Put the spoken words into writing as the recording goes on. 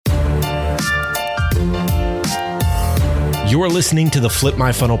You're listening to the Flip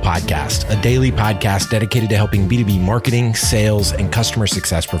My Funnel podcast, a daily podcast dedicated to helping B2B marketing, sales, and customer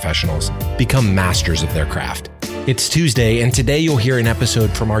success professionals become masters of their craft. It's Tuesday, and today you'll hear an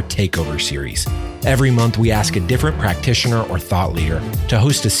episode from our Takeover series. Every month, we ask a different practitioner or thought leader to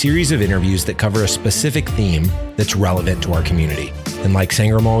host a series of interviews that cover a specific theme that's relevant to our community. And like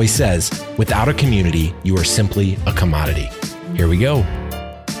Sangram always says, without a community, you are simply a commodity. Here we go.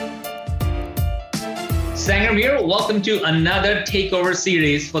 Sangram here. Welcome to another Takeover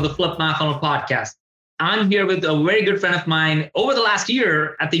series for the Flip My Funnel podcast. I'm here with a very good friend of mine. Over the last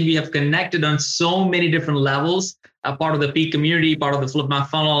year, I think we have connected on so many different levels, a part of the Peak community, part of the Flip My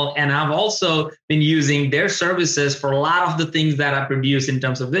Funnel. And I've also been using their services for a lot of the things that I produce in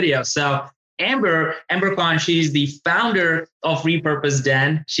terms of video. So Amber Khan, she's the founder of Repurpose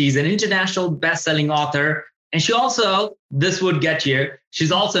Den. She's an international best-selling author. And she also, this would get you,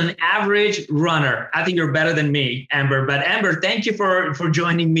 she's also an average runner. I think you're better than me, Amber. But Amber, thank you for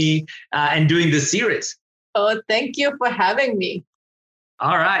joining me and doing this series. Oh, thank you for having me.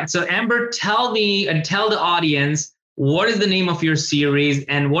 All right. So Amber, tell me and tell the audience, what is the name of your series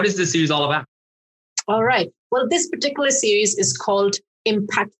and what is this series all about? All right. Well, this particular series is called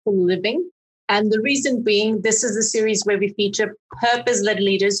Impactful Living. And the reason being, this is a series where we feature purpose-led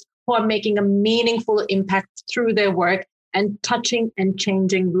leaders who are making a meaningful impact through their work and touching and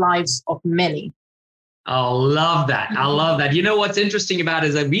changing lives of many. Oh, love that. I love that. You know, what's interesting about it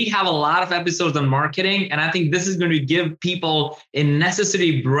is that we have a lot of episodes on marketing, and I think this is going to give people a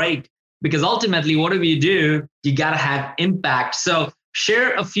necessary break because ultimately, whatever you do, you got to have impact. So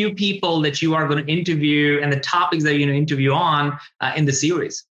share a few people that you are going to interview and the topics that you're going to interview on in the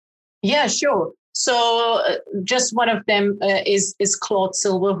series. Yeah, sure. So just one of them is Claude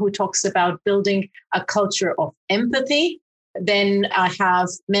Silver, who talks about building a culture of empathy. Then I have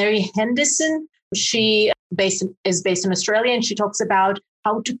Mary Henderson. She is based in Australia, and she talks about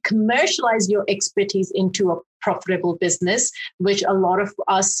how to commercialize your expertise into a profitable business, which a lot of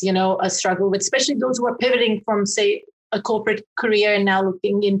us, struggle with, especially those who are pivoting from, say, a corporate career and now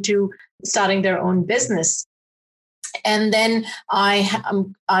looking into starting their own business. And then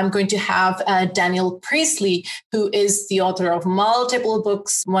I'm going to have Daniel Priestley, who is the author of multiple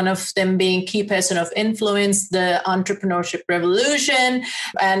books, one of them being Key Person of Influence, The Entrepreneurship Revolution.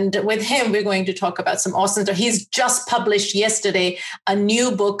 And with him, we're going to talk about some awesome stuff. He's just published yesterday a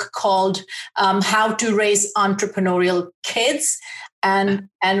new book called How to Raise Entrepreneurial Kids. And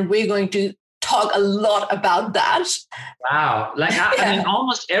we're going to talk a lot about that. Wow. I mean,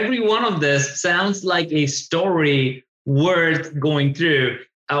 almost every one of this sounds like a story worth going through.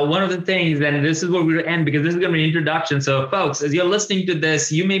 One of the things, and this is where we're going to end because this is going to be an introduction. So folks, as you're listening to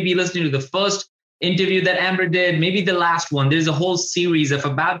this, you may be listening to the first interview that Amber did, maybe the last one. There's a whole series of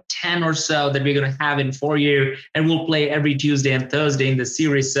about 10 or so that we're going to have in for you, and we'll play every Tuesday and Thursday in the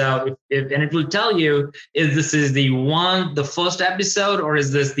series. So and it will tell you, is this is the first episode, or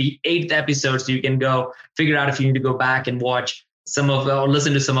is this the 8th episode? So you can go figure out if you need to go back and watch or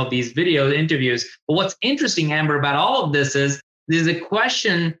listen to some of these video interviews. But what's interesting, Amber, about all of this is there's a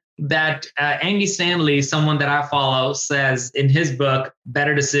question that Andy Stanley, someone that I follow, says in his book,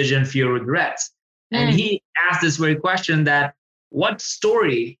 Better Decision, Fewer Regrets. And he asked this very question that, what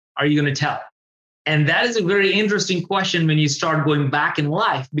story are you going to tell? And that is a very interesting question when you start going back in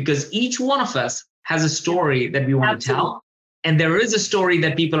life, because each one of us has a story that we want to tell. And there is a story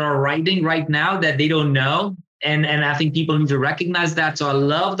that people are writing right now that they don't know. And I think people need to recognize that. So I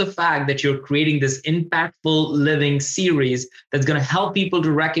love the fact that you're creating this impactful living series that's going to help people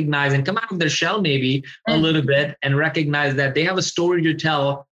to recognize and come out of their shell maybe a little bit and recognize that they have a story to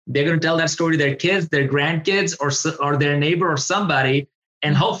tell. They're going to tell that story to their kids, their grandkids, or their neighbor or somebody.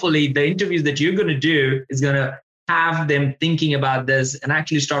 And hopefully the interviews that you're going to do is going to have them thinking about this and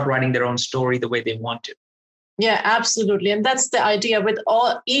actually start writing their own story the way they want to. Yeah, absolutely. And that's the idea with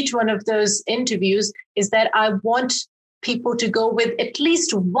each one of those interviews, is that I want people to go with at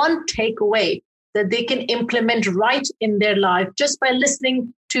least one takeaway that they can implement right in their life just by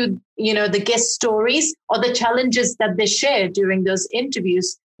listening to, the guest stories or the challenges that they share during those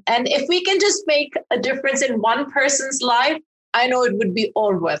interviews. And if we can just make a difference in one person's life, I know it would be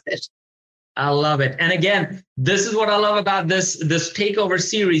all worth it. I love it. And again, this is what I love about this Takeover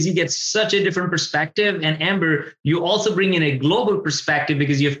series. You get such a different perspective. And Amber, you also bring in a global perspective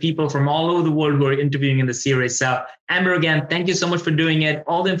because you have people from all over the world who are interviewing in the series. So Amber, again, thank you so much for doing it.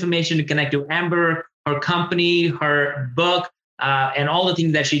 All the information to connect to Amber, her company, her book, and all the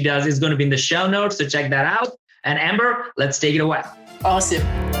things that she does is going to be in the show notes. So check that out. And Amber, let's take it away. Awesome.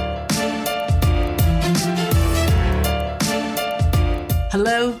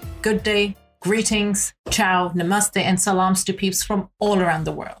 Hello, good day, Greetings, ciao, namaste, and salams to peeps from all around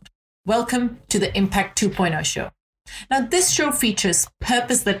the world. Welcome to the Impact 2.0 show. Now, this show features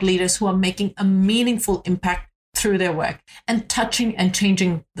purpose-led leaders who are making a meaningful impact through their work and touching and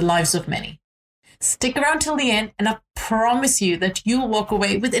changing the lives of many. Stick around till the end, and I promise you that you'll walk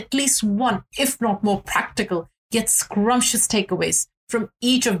away with at least one, if not more practical, yet scrumptious takeaways from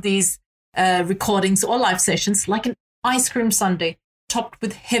each of these recordings or live sessions, like an ice cream sundae topped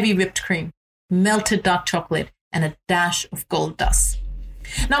with heavy whipped cream, melted dark chocolate, and a dash of gold dust.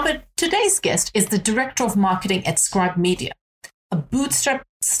 Now, but today's guest is the Director of Marketing at Scribe Media, a bootstrap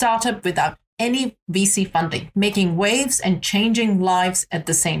startup without any VC funding, making waves and changing lives at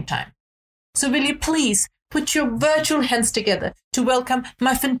the same time. So will you please put your virtual hands together to welcome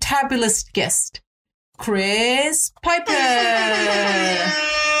my fantabulous guest, Chris Piper.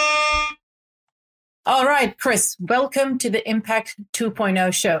 All right, Chris, welcome to the Impact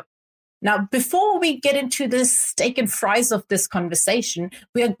 2.0 show. Now, before we get into the steak and fries of this conversation,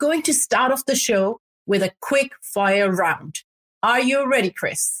 we are going to start off the show with a quick fire round. Are you ready,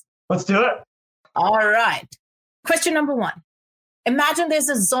 Chris? Let's do it. All right. Question number 1. Imagine there's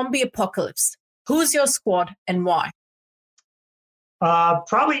a zombie apocalypse. Who's your squad and why?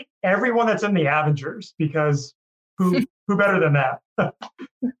 Probably everyone that's in the Avengers, because who better than that?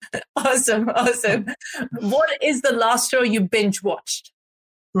 Awesome. What is the last show you binge watched?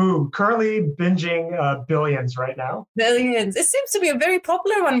 Currently binging Billions right now. Billions. It seems to be a very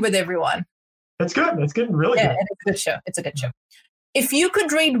popular one with everyone. It's good. It's getting really good. It's a good show. If you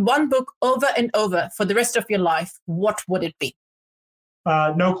could read one book over and over for the rest of your life, what would it be?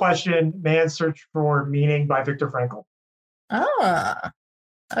 No question, Man's Search for Meaning by Viktor Frankl. Ah,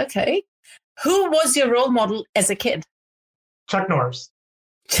 okay. Who was your role model as a kid? Chuck Norris.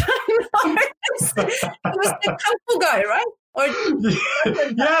 Chuck Norris? He was the kung fu guy, right?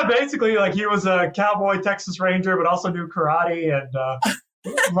 Yeah, basically, like he was a cowboy Texas Ranger, but also knew karate, and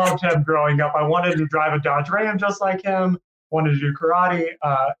loved him growing up. I wanted to drive a Dodge Ram just like him, wanted to do karate.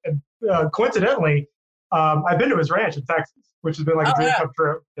 Coincidentally, I've been to his ranch in Texas, which has been like a dream come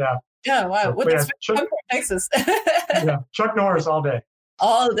true. Yeah. Yeah, wow. What is from Texas? Yeah, Chuck Norris all day.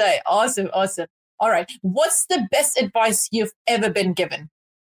 All day. Awesome. All right. What's the best advice you've ever been given?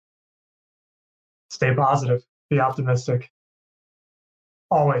 Stay positive. Be optimistic.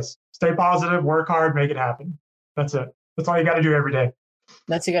 Always. Stay positive, work hard, make it happen. That's it. That's all you got to do every day.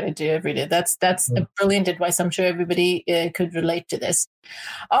 That's you got to do every day. That's a brilliant advice. I'm sure everybody could relate to this.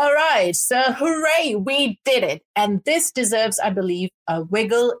 All right. So hooray, we did it. And this deserves, I believe, a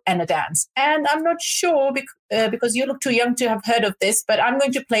wiggle and a dance. And I'm not sure because you look too young to have heard of this, but I'm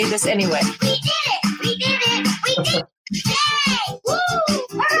going to play this anyway. We did it. We did it. We did it. Yay! Woo!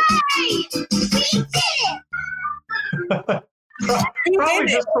 Hooray! We did it. Probably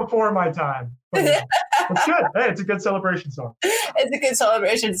just before my time. It's good. Hey, it's a good celebration song. It's a good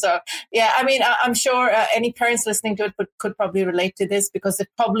celebration song. Yeah, I mean, I'm sure any parents listening to it could probably relate to this because they've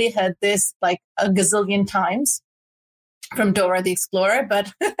probably heard this like a gazillion times from Dora the Explorer.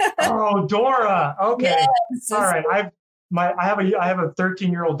 But oh, Dora. Okay. Yes. All right. I have a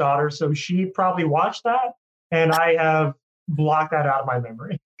 13-year-old daughter, so she probably watched that, and I have blocked that out of my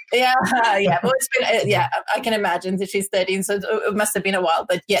memory. Yeah. Well, it's been, I can imagine that she's 13, so it must have been a while,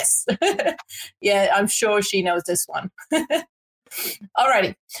 but yes. Yeah, I'm sure she knows this one.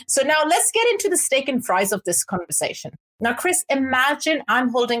 Alrighty. So now let's get into the steak and fries of this conversation. Now, Chris, imagine I'm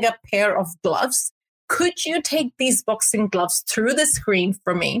holding a pair of gloves. Could you take these boxing gloves through the screen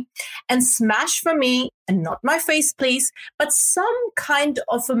for me and smash for me, and not my face, please, but some kind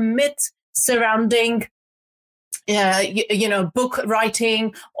of a myth surrounding book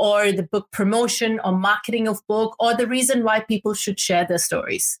writing or the book promotion or marketing of book or the reason why people should share their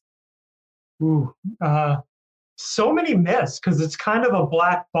stories? So many myths because it's kind of a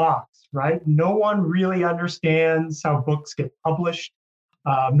black box, right? No one really understands how books get published.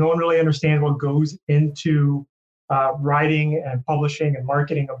 No one really understands what goes into writing and publishing and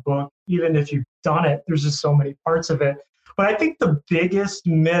marketing a book. Even if you've done it, there's just so many parts of it. But I think the biggest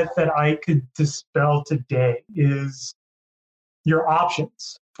myth that I could dispel today is your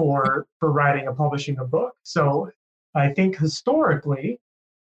options for writing and publishing a book. So I think historically,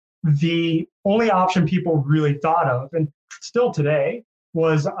 the only option people really thought of, and still today,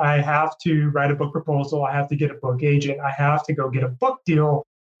 was I have to write a book proposal, I have to get a book agent, I have to go get a book deal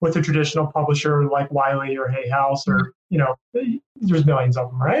with a traditional publisher like Wiley or Hay House or, there's millions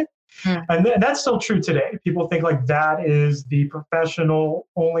of them, right? And that's still true today. People think like that is the professional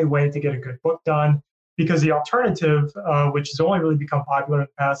only way to get a good book done because the alternative, which has only really become popular in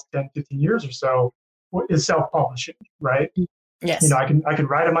the past 10, 15 years or so, is self-publishing, right? Yes. You know, I can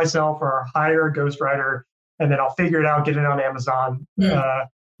write it myself or hire a ghostwriter, and then I'll figure it out, get it on Amazon.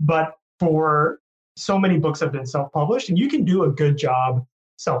 But for so many books have been self-published, and you can do a good job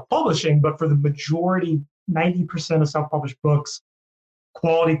self-publishing, but for the majority, 90% of self-published books,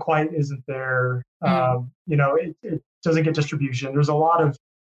 quality quite isn't there. You know, it doesn't get distribution. There's a lot of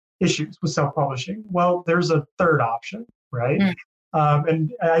issues with self-publishing. Well, there's a third option, right?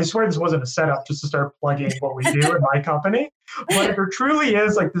 And I swear this wasn't a setup just to start plugging what we do in my company, but there truly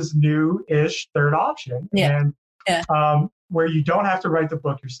is like this new-ish third option. And where you don't have to write the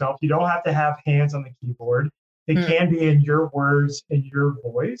book yourself. You don't have to have hands on the keyboard. It can be in your words and your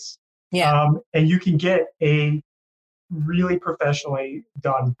voice. And you can get a really professionally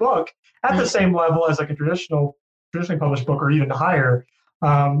done book at the same level as like a traditionally published book or even higher.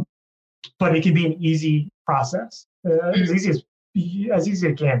 But it can be an easy process, as easy as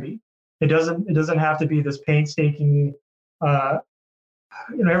it can be. It doesn't have to be this painstaking. You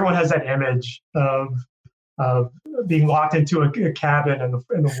know, everyone has that image of being locked into a cabin in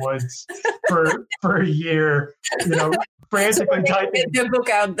the woods for a year. You know, frantically typing the book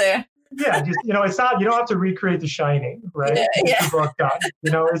out there. Yeah, just, you know, it's not, you don't have to recreate The Shining, right? Get the book done.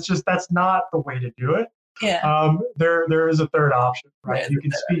 You know, it's just, that's not the way to do it. There is a third option, right? You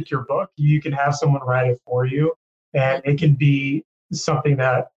can speak your book. You can have someone write it for you, and it can be something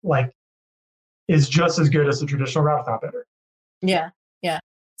that like is just as good as the traditional route, if not better. Yeah.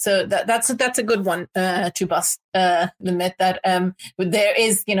 So that's a good one to bust the myth that there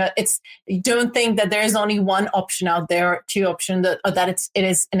is, you know, don't think that there is only one option out there, or two options, that it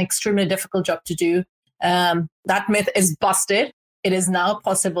is an extremely difficult job to do. That myth is busted. It is now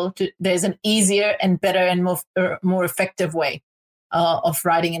possible there's an easier and better and more effective way of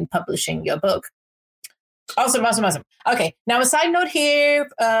writing and publishing your book. Awesome. Okay. Now a side note here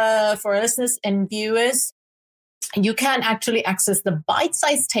for our listeners and viewers. You can actually access the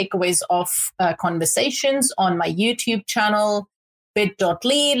bite-sized takeaways of conversations on my YouTube channel,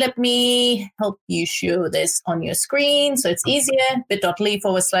 bit.ly. Let me help you show this on your screen so it's easier.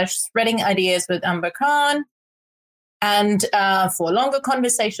 bit.ly/Spreading Ideas with Amber Khan. And for longer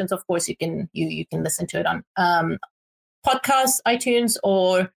conversations, of course, you can listen to it on podcasts, iTunes,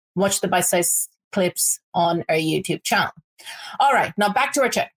 or watch the bite-sized clips on our YouTube channel. All right, now back to our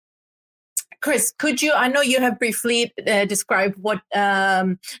chat. Chris, I know you have briefly described what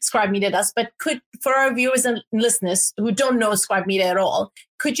Scribe Media does, but for our viewers and listeners who don't know Scribe Media at all,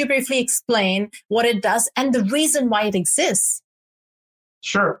 could you briefly explain what it does and the reason why it exists?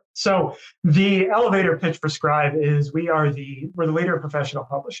 Sure. So the elevator pitch for Scribe is we're the leader of professional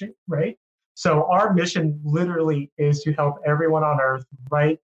publishing, right? So our mission literally is to help everyone on earth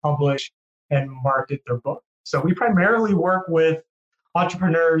write, publish, and market their book. So we primarily work with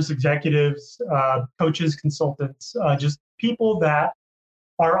entrepreneurs, executives, coaches, consultants, just people that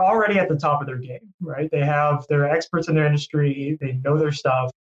are already at the top of their game, right? They're experts in their industry, they know their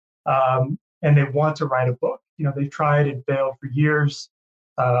stuff, and they want to write a book. You know, they've tried and failed for years,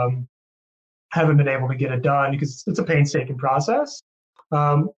 haven't been able to get it done because it's a painstaking process.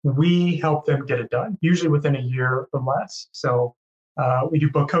 We help them get it done, usually within a year or less. So we do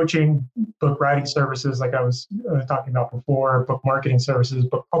book coaching, book writing services, like I was talking about before, book marketing services,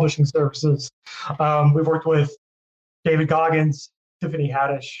 book publishing services. We've worked with David Goggins, Tiffany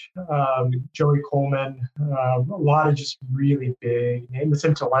Haddish, Joey Coleman, a lot of just really big names,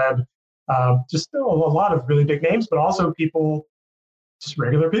 Nassim Taleb, just a lot of really big names, but also people, just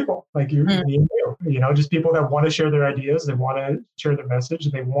regular people like you, you know, just people that want to share their ideas, they want to share their message,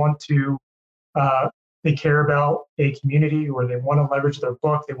 and they want to they care about a community, or they want to leverage their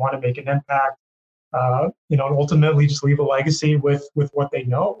book. They want to make an impact, you know, and ultimately just leave a legacy with what they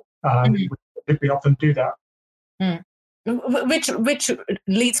know. We help them do that. Which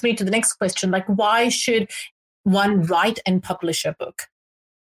leads me to the next question. Like, why should one write and publish a book?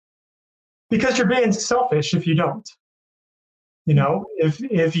 Because you're being selfish if you don't. You know,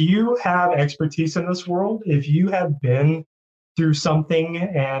 if you have expertise in this world, if you have been through something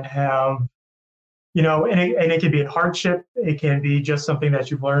and have, you know, and it can be a hardship. It can be just something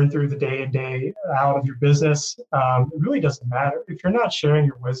that you've learned through the day in, day out of your business. It really doesn't matter. If you're not sharing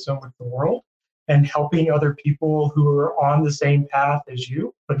your wisdom with the world and helping other people who are on the same path as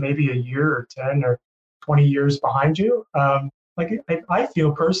you, but maybe a year or 10 or 20 years behind you, like I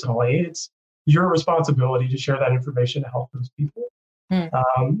feel personally, it's your responsibility to share that information to help those people.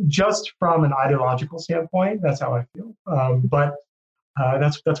 Just from an ideological standpoint, that's how I feel. But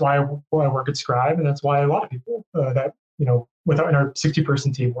that's why I work at Scribe, and that's why a lot of people that, you know, in our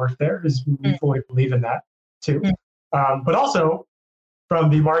 60-person team work there, is we fully believe in that too. But also from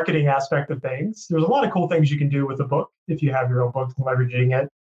the marketing aspect of things, there's a lot of cool things you can do with a book if you have your own book, leveraging it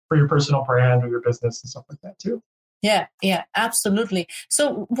for your personal brand or your business and stuff like that too. Yeah, absolutely.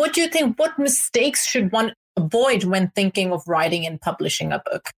 So what do you think, what mistakes should one avoid when thinking of writing and publishing a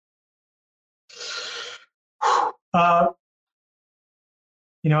book? That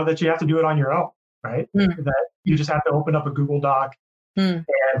you have to do it on your own, right? That you just have to open up a Google Doc and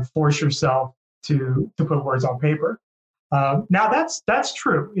force yourself to put words on paper. Now that's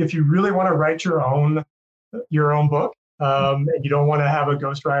true. If you really want to write your own book, and you don't want to have a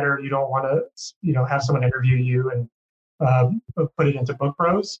ghostwriter, you don't want to, have someone interview you and put it into book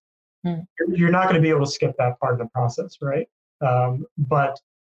prose, you're not going to be able to skip that part of the process, right? But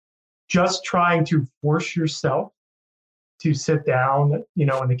just trying to force yourself to sit down,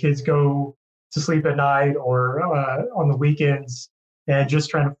 when the kids go to sleep at night or on the weekends, and just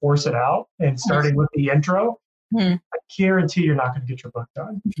trying to force it out and starting with the intro, I guarantee you're not going to get your book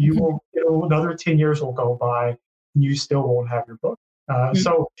done. You will, another 10 years will go by and you still won't have your book.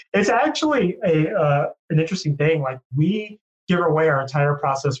 So it's actually an interesting thing. Like, we give away our entire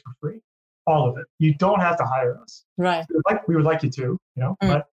process for free, all of it. You don't have to hire us. Right. We would like you to,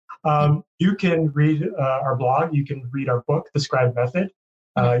 but you can read our blog. You can read our book, The Scribe Method.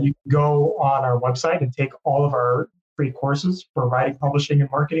 You can go on our website and take all of our free courses for writing, publishing, and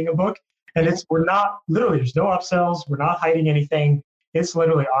marketing a book. And we're not, literally, there's no upsells. We're not hiding anything. It's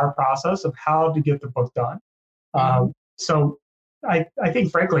literally our process of how to get the book done. So I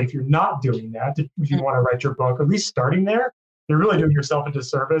think, frankly, if you're not doing that, if you want to write your book, at least starting there, you're really doing yourself a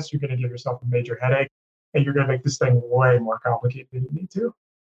disservice. You're going to give yourself a major headache, and you're going to make this thing way more complicated than you need to.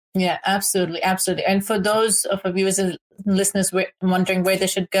 Yeah, absolutely. And for those of our viewers and listeners wondering where they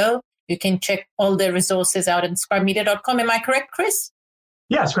should go, you can check all their resources out at scribemedia.com. Am I correct, Chris?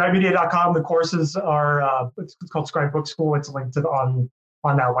 Yeah, scribemedia.com. The courses are, it's called Scribe Book School. It's linked on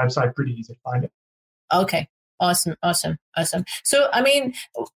that website. Pretty easy to find it. Okay. Awesome. So,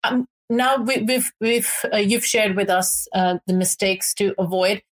 now you've shared with us the mistakes to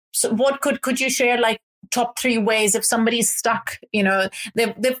avoid. So what could you share, like, top 3 ways if somebody's stuck,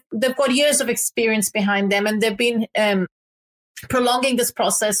 they've got years of experience behind them and they've been prolonging this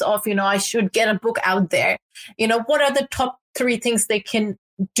process of, I should get a book out there. What are the top 3 things they can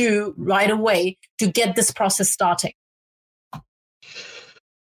do right away to get this process starting?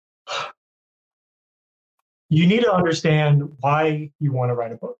 You need to understand why you want to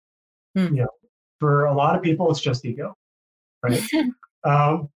write a book. For a lot of people, it's just ego, right?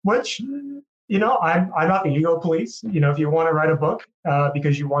 Which, I'm not the ego police. If you want to write a book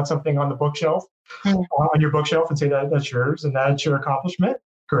because you want something on the bookshelf, on your bookshelf, and say that's yours and that's your accomplishment,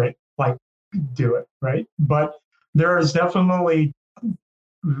 great, like, do it, right? But there is definitely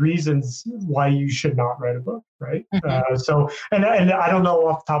reasons why you should not write a book, right? So I don't know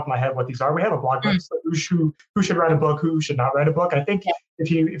off the top of my head what these are. We have a blog post, like, who should write a book, who should not write a book. I think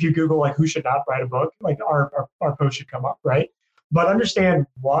if you Google, like, who should not write a book, like, our post should come up, right? But understand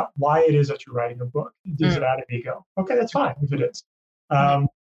why it is that you're writing a book. Is it out of ego? Okay, that's fine if it is.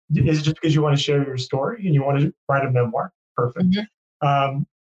 Is it just because you want to share your story and you want to write a memoir? Perfect.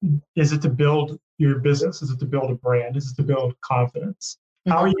 Is it to build your business? Is it to build a brand? Is it to build confidence?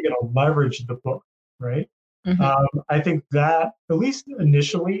 How are you going to leverage the book, right? I think that, at least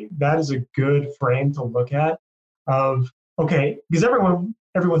initially, that is a good frame to look at of, okay, because everyone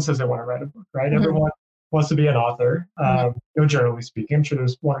says they want to write a book, right? Everyone wants to be an author, generally speaking. I'm sure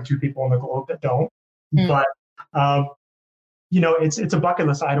there's 1 or 2 people in the globe that don't. But, it's a bucket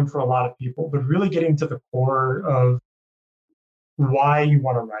list item for a lot of people, but really getting to the core of why you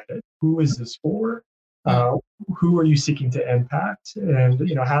want to write it. Who is this for? Who are you seeking to impact? And,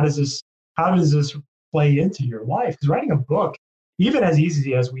 how does this play into your life? Because writing a book, even as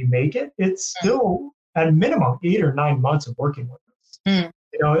easy as we make it, it's still at minimum 8 or 9 months of working with us.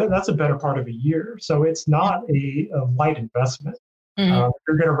 That's a better part of a year. So it's not a light investment. If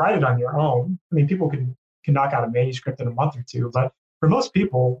you're going to write it on your own, people can knock out a manuscript in a month or 2, but for most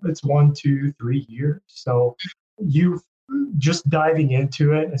people, it's 1, 2, 3 years. So you just diving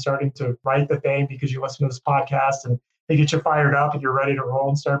into it and starting to write the thing because you listen to this podcast and they get you fired up and you're ready to roll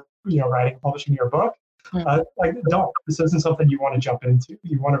and start, writing, publishing your book. This isn't something you want to jump into.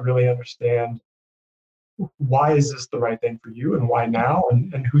 You want to really understand, why is this the right thing for you and why now,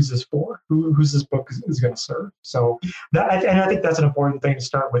 and who's this for? Who's this book is going to serve? So I think that's an important thing to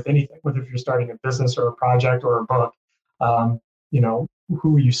start with anything, whether if you're starting a business or a project or a book,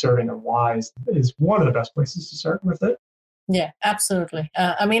 who are you serving and why is one of the best places to start with it. Yeah, absolutely.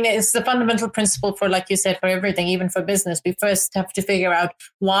 It's the fundamental principle for, like you said, for everything, even for business. We first have to figure out,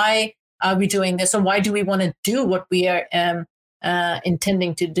 why are we doing this, or why do we want to do what we are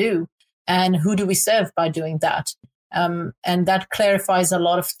intending to do, and who do we serve by doing that? And that clarifies a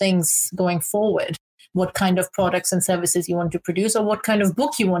lot of things going forward. What kind of products and services you want to produce, or what kind of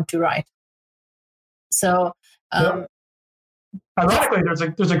book you want to write. So, ironically,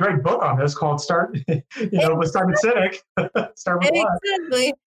 there's a great book on this called "Start," with Simon Sinek. Start with Why.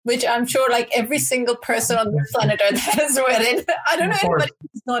 Exactly, which I'm sure like every single person on the planet Earth has read it. I don't know anybody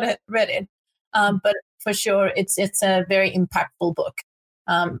who's not read it, but for sure, it's a very impactful book.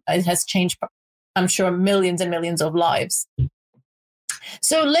 It has changed, I'm sure, millions and millions of lives.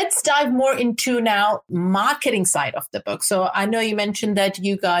 So let's dive more into now marketing side of the book. So I know you mentioned that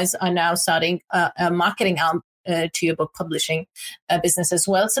you guys are now starting a marketing arm to your book publishing business as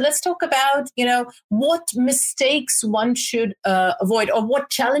well. So let's talk about, what mistakes one should avoid, or what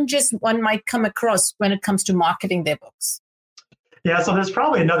challenges one might come across when it comes to marketing their books. Yeah, so there's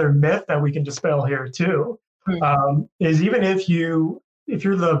probably another myth that we can dispel here too, is even if you're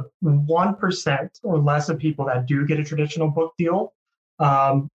the 1% or less of people that do get a traditional book deal,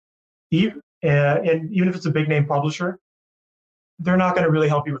 and even if it's a big name publisher, they're not going to really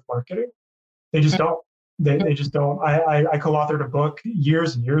help you with marketing. They just don't. They just don't. I co-authored a book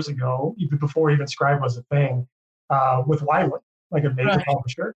years and years ago, even before even Scribe was a thing, with Wiley, like a major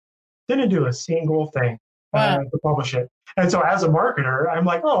publisher. Didn't do a single thing to publish it. And so as a marketer, I'm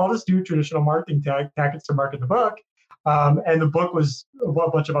like, I'll just do traditional marketing tactics to market the book. And the book was a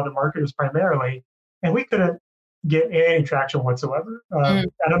bunch of other marketers primarily, and we couldn't get any traction whatsoever. I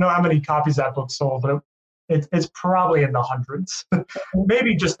don't know how many copies that book sold, but it's probably in the hundreds,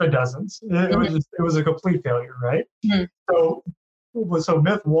 maybe just the dozens. It was a complete failure, right? So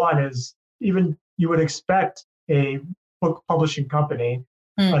myth one is, even you would expect a book publishing company,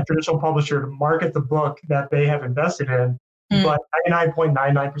 a traditional publisher, to market the book that they have invested in, but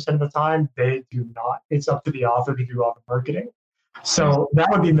 99.99% of the time they do not. It's up to the author to do all the marketing. So that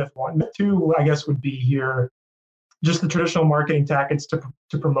would be myth one. Myth two, I guess, would be here, just the traditional marketing tactics to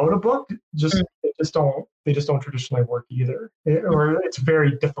promote a book. They just don't traditionally work either, or it's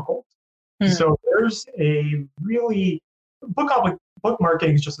very difficult. So there's a really book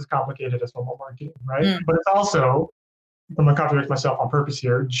marketing is just as complicated as normal marketing, right? But it's also, I'm going to contradict myself on purpose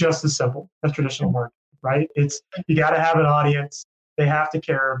here, just as simple as traditional marketing, right? It's, you got to have an audience. They have to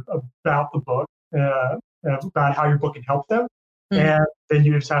care about the book, about how your book can help them, and then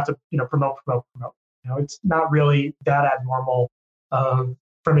you just have to promote. It's not really that abnormal from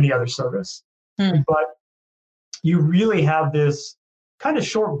any other service. But you really have this kind of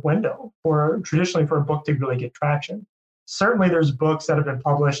short window traditionally for a book to really get traction. Certainly there's books that have been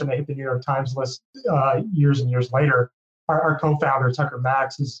published and they hit the New York Times list years and years later. Our co-founder, Tucker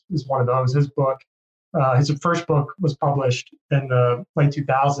Max, is one of those. His first book was published in the late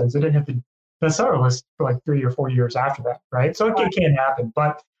 2000s. It didn't hit the bestseller list for like 3 or 4 years after that, right? So it can happen.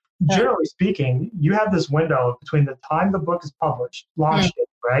 But generally speaking, you have this window between the time the book is published, launched,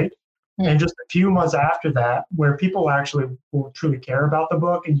 right? And just a few months after that, where people actually will truly care about the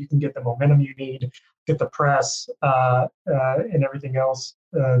book, and you can get the momentum you need, get the press and everything else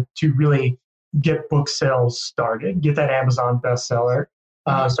to really get book sales started, get that Amazon bestseller,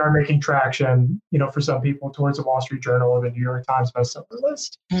 start making traction, for some people towards the Wall Street Journal or the New York Times bestseller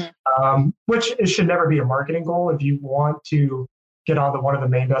list, which it should never be a marketing goal. If you want to get on one of the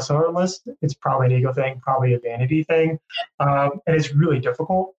main bestseller lists, it's probably an ego thing, probably a vanity thing, and it's really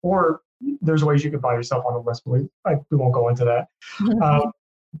difficult. Or there's ways you can buy yourself on a list, but we won't go into that.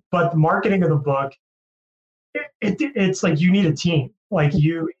 But the marketing of the book, it's like you need a team. Like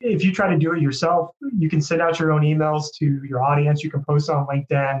if you try to do it yourself, you can send out your own emails to your audience. You can post on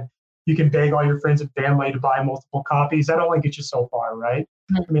LinkedIn. You can beg all your friends and family to buy multiple copies. That only gets you so far, right?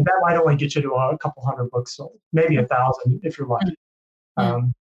 I mean, that might only get you to a couple hundred books sold, maybe 1,000 if you're lucky.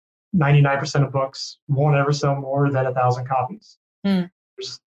 99% of books won't ever sell more than 1,000 copies.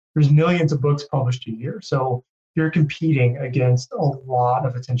 There's millions of books published a year, so you're competing against a lot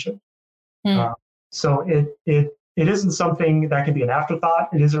of attention. So it isn't something that can be an afterthought.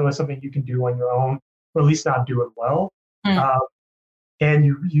 It isn't really something you can do on your own, or at least not do it well. And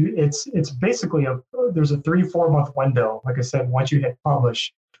it's basically there's a 3-4 month window, like I said, once you hit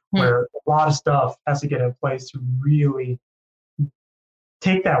publish, where a lot of stuff has to get in place to really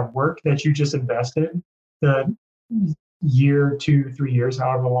take that work that you just invested, the year, 2, 3 years,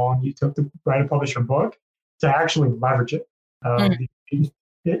 however long you took to write and publish your book, to actually leverage it.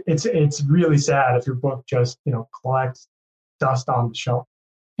 It's really sad if your book just collects dust on the shelf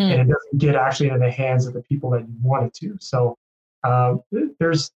and it doesn't get actually into the hands of the people that you want it to. So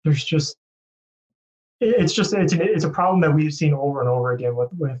there's just it's a problem that we've seen over and over again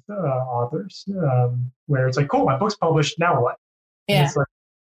with authors, where it's like, cool, my book's published, now what? Yeah. It's like,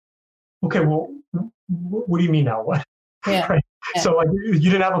 okay, well, what do you mean now? What? Yeah. Right? Yeah. So like, you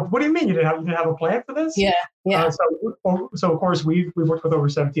didn't have a, what do you mean you didn't have a plan for this? Yeah. Yeah. So of course we've worked with over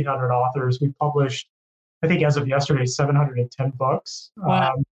 1,700 authors. We published, I think as of yesterday, 710 books.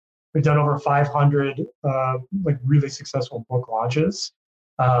 Wow. We've done over 500 like really successful book launches.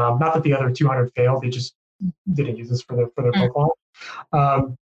 Not that the other 200 failed; they just didn't use this for their book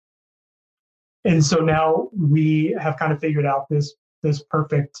launch. And so now we have kind of figured out this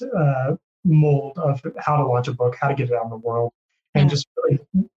perfect mold of how to launch a book, how to get it out in the world, and just really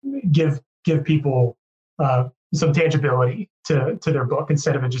give people some tangibility to their book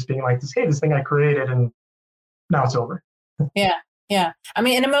instead of it just being like this, hey, this thing I created and now it's over. Yeah. Yeah. I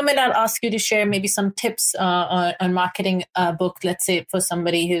mean, in a moment, I'll ask you to share maybe some tips on marketing a book, let's say for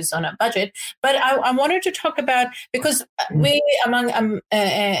somebody who's on a budget. But I wanted to talk about, because we among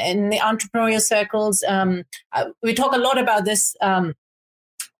in the entrepreneurial circles, we talk a lot about this,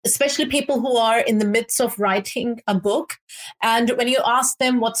 especially people who are in the midst of writing a book. And when you ask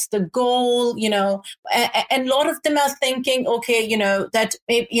them what's the goal, and a lot of them are thinking, okay, that,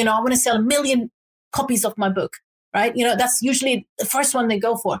 I want to sell 1 million copies of my book. Right. That's usually the first one they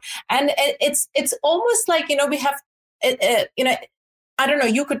go for. And it's almost like, we have, I don't know,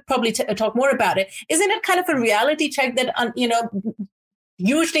 you could probably talk more about it. Isn't it kind of a reality check that,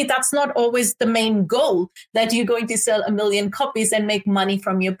 usually that's not always the main goal, that you're going to sell 1 million copies and make money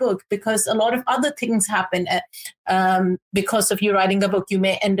from your book, because a lot of other things happen because of you writing a book. You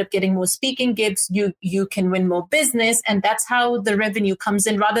may end up getting more speaking gigs. You can win more business. And that's how the revenue comes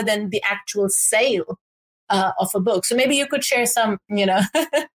in rather than the actual sale of a book. So maybe you could share some, Yeah, of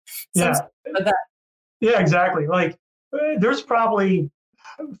that. Yeah, exactly. Like there's probably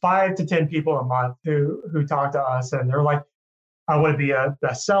 5 to 10 people a month who talk to us and they're like, I want to be a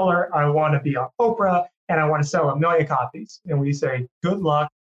bestseller. I want to be on Oprah and I want to sell 1 million copies. And we say, good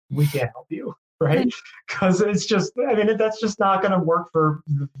luck. We can't help you. Right. Because it's just, that's just not going to work for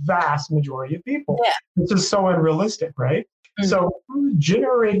the vast majority of people. Yeah. It's just so unrealistic. Right. Mm-hmm. So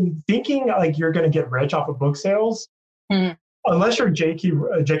thinking like you're going to get rich off of book sales, unless you're J.K.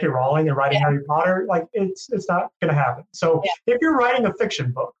 Rowling and writing Harry Potter, like it's not going to happen. So if you're writing a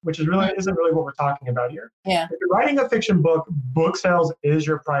fiction book, which isn't really what we're talking about here. Yeah. If you're writing a fiction book, book sales is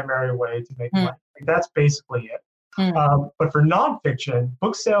your primary way to make money. Like, that's basically it. But for nonfiction,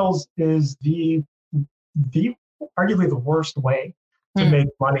 book sales is the arguably the worst way to make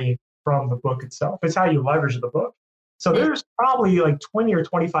money from the book itself. It's how you leverage the book. So there's probably like 20 or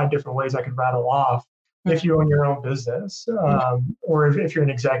 25 different ways I could rattle off if you own your own business, or if you're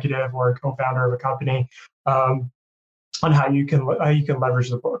an executive or a co-founder of a company, on how you can leverage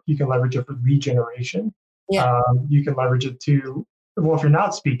the book. You can leverage it for lead generation. Yeah. You can leverage it to, well, if you're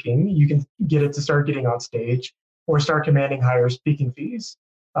not speaking, you can get it to start getting on stage or start commanding higher speaking fees,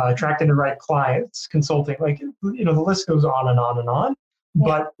 attracting the right clients, consulting, like, the list goes on and on and on.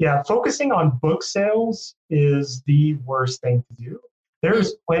 But focusing on book sales is the worst thing to do.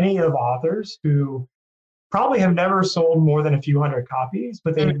 There's plenty of authors who probably have never sold more than a few hundred copies,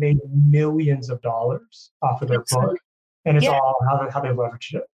 but they've made millions of dollars off of their book. And it's all how they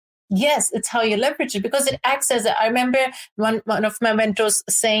leveraged it. Yes, it's how you leverage it, because it acts as I remember one of my mentors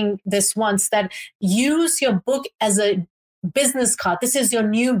saying this once, that use your book as a business card. This is your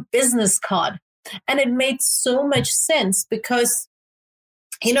new business card. And it made so much sense because,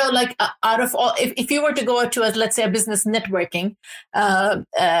 like out of all, if you were to go to let's say a business networking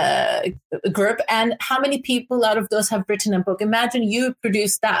group, and how many people out of those have written a book? Imagine you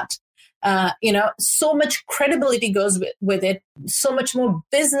produce that. So much credibility goes with it, so much more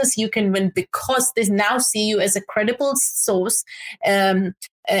business you can win because they now see you as a credible source in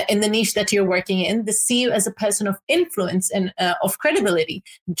the niche that you're working in. They see you as a person of influence and of credibility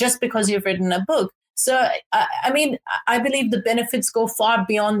just because you've written a book. So, I believe the benefits go far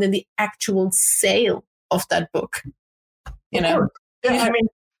beyond the actual sale of that book. Yeah,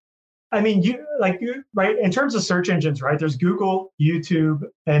 right. In terms of search engines, right? There's Google, YouTube,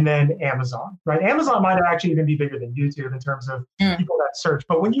 and then Amazon, right? Amazon might actually even be bigger than YouTube in terms of people that search.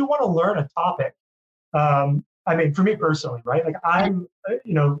 But when you want to learn a topic, for me personally, right? Like I'm,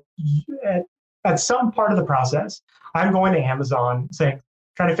 at some part of the process, I'm going to Amazon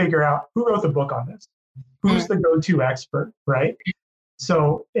trying to figure out who wrote the book on this, who's the go-to expert, right?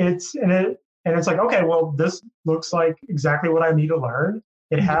 So it's like, okay, well, this looks like exactly what I need to learn.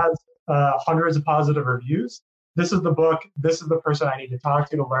 It has hundreds of positive reviews. This is the book. This is the person I need to talk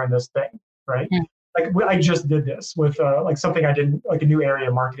to learn this thing, right? Like I just did this with something I didn't, like a new area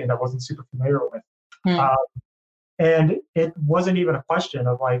of marketing that I wasn't super familiar with. And it wasn't even a question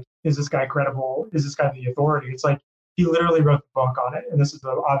of like, is this guy credible? Is this guy the authority? It's like, He literally wrote the book on it. And this is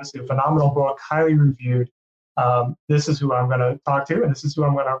obviously a phenomenal book, highly reviewed. This is who I'm going to talk to, and this is who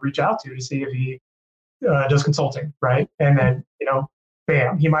I'm going to reach out to see if he does consulting, right? And then,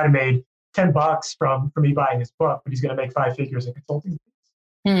 bam, he might have made $10 from me buying his book, but he's going to make 5 figures in consulting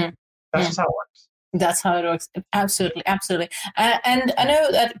fees. That's just how it works. That's how it works. Absolutely. And I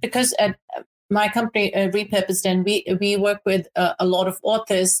know that because at my company, Repurposed, and we work with a lot of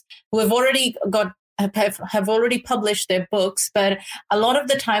authors who have already have already published their books, but a lot of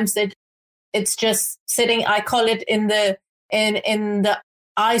the times it's just sitting, I call it in the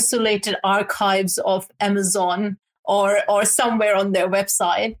isolated archives of Amazon or somewhere on their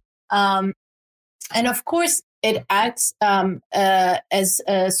website. And of course, it acts as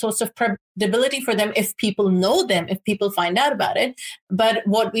a source of credibility for them if people know them, if people find out about it. But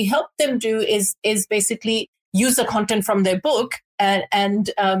what we help them do is basically use the content from their book and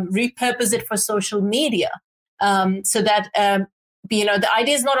repurpose it for social media, so that the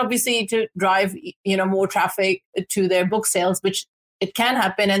idea is not obviously to drive more traffic to their book sales, which it can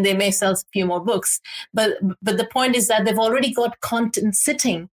happen, and they may sell a few more books. But the point is that they've already got content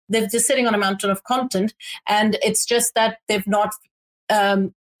sitting. They're just sitting on a mountain of content, and it's just that they've not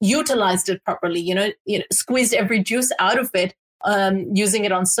utilized it properly. Squeezed every juice out of it, using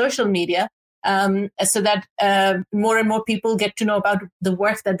it on social media, so that more and more people get to know about the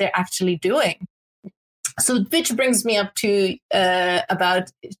work that they're actually doing. So, which brings me up to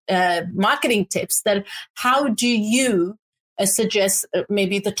about marketing tips. That how do you suggest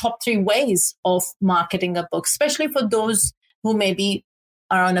maybe the top 3 ways of marketing a book, especially for those who maybe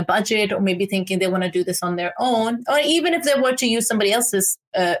are on a budget or maybe thinking they want to do this on their own, or even if they were to use somebody else's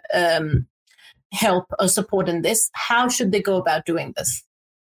help or support in this, how should they go about doing this?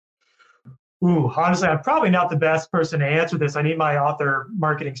 Honestly, I'm probably not the best person to answer this. I need my author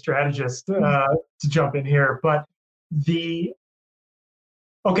marketing strategist to jump in here. But there's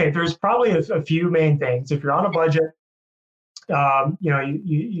probably a few main things. If you're on a budget,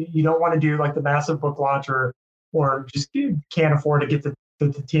 you don't want to do like the massive book launch or just can't afford to get the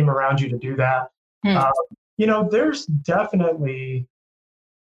team around you to do that. There's definitely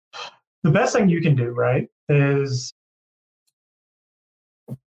the best thing you can do, right, is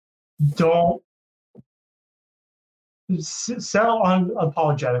don't sell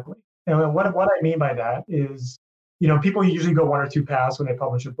unapologetically. And what I mean by that is, people usually go 1 or 2 paths when they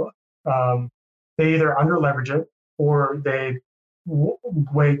publish a book. They either under leverage it or they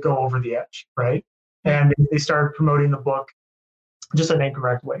go over the edge, right? And they start promoting the book just in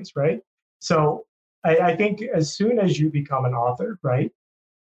incorrect ways, right? So I think as soon as you become an author, right,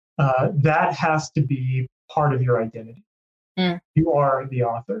 that has to be part of your identity. You are the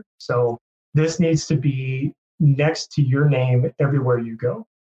author. So this needs to be next to your name everywhere you go.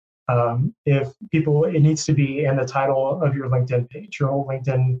 It needs to be in the title of your LinkedIn page, your whole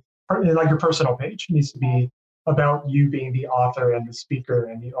LinkedIn, like your personal page. It needs to be about you being the author and the speaker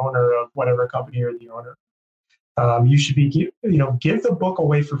and the owner of whatever company you're the owner. You should be, give the book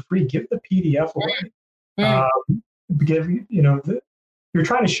away for free. Give the PDF away. You're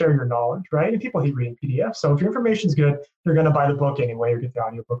trying to share your knowledge, right? And people hate reading PDFs. So if your information is good, they're going to buy the book anyway or get the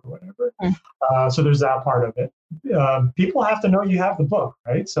audiobook or whatever. So there's that part of it. People have to know you have the book,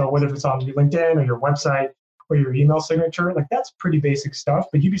 right? So whether it's on your LinkedIn or your website or your email signature, like that's pretty basic stuff.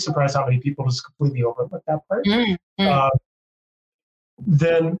 But you'd be surprised how many people just completely overlook that part.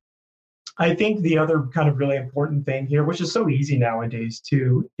 Then I think the other kind of really important thing here, which is so easy nowadays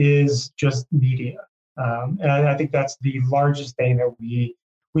too, is just media. And I think that's the largest thing that we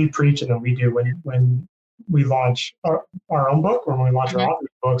preach and that we do when we launch our own book or when we launch our author's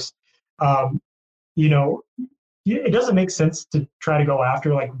books. It doesn't make sense to try to go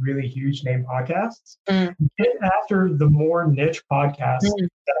after like really huge name podcasts. Get after the more niche podcasts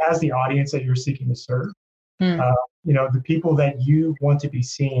that has the audience that you're seeking to serve. The people that you want to be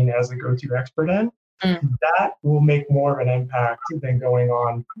seen as the go-to expert in. That will make more of an impact than going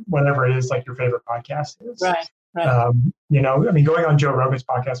on whatever it is like your favorite podcast is. Right. Going on Joe Rogan's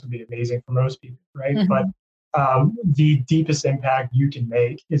podcast would be amazing for most people, right? But the deepest impact you can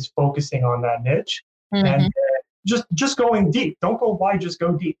make is focusing on that niche and just going deep. Don't go wide, just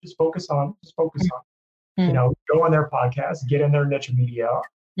go deep. Just focus on. Go on their podcast, get in their niche media,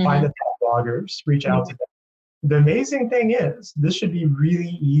 find the top bloggers, reach out to them. The amazing thing is, this should be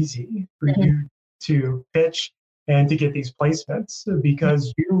really easy for you to pitch and to get these placements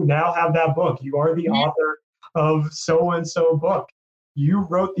because you now have that book. You are the author of so-and-so book. You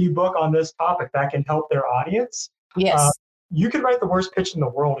wrote the book on this topic that can help their audience. Yes. You could write the worst pitch in the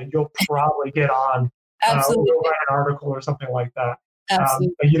world and you'll probably get on Absolutely. Write an article or something like that.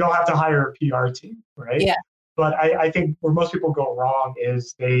 Absolutely. But you don't have to hire a PR team, right? Yeah. But I think where most people go wrong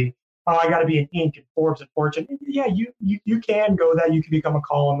is I got to be in Inc. and Forbes and Fortune. Yeah, you can go that. You can become a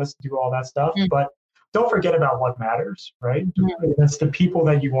columnist, do all that stuff. But don't forget about what matters, right? That's the people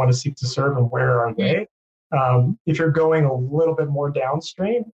that you want to seek to serve, and where are they? If you're going a little bit more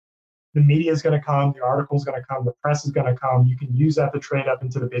downstream, the media is going to come, the article is going to come, the press is going to come. You can use that to trade up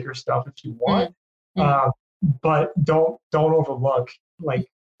into the bigger stuff if you want, but don't overlook like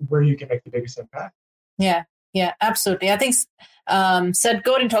where you can make the biggest impact. Yeah, absolutely. I think Seth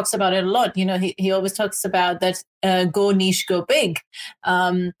Godin talks about it a lot. You know, he always talks about that go niche, go big.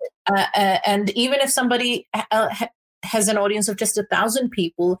 And even if somebody has an audience of just 1,000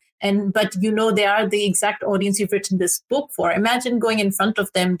 people, but they are the exact audience you've written this book for. Imagine going in front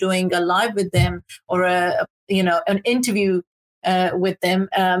of them, doing a live with them, or an interview with them.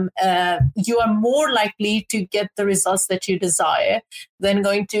 You are more likely to get the results that you desire than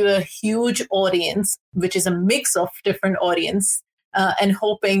going to a huge audience, which is a mix of different audience, and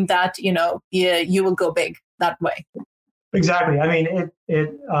hoping that you will go big that way. Exactly. I mean,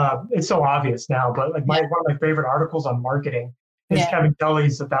 it's so obvious now, but like one of my favorite articles on marketing is Kevin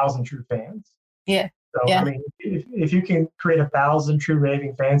Kelly's 1,000 True Fans. Yeah. So, I mean, if you can create 1,000 true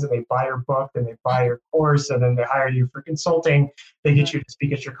raving fans, and they buy your book, and they buy your course, and then they hire you for consulting, they get you to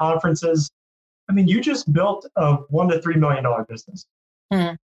speak at your conferences. I mean, you just built a $1 to $3 million business.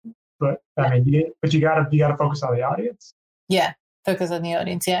 But I mean, you gotta focus on the audience. Yeah, focus on the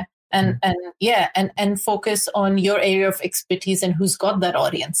audience. Yeah. And focus on your area of expertise and who's got that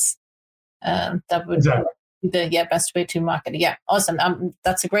audience. That would be the best way to market. Yeah, awesome.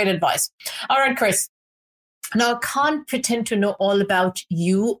 That's a great advice. All right, Chris. Now, I can't pretend to know all about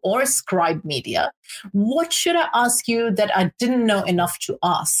you or Scribe Media. What should I ask you that I didn't know enough to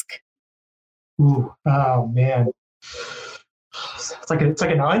ask? Ooh, oh man. It's like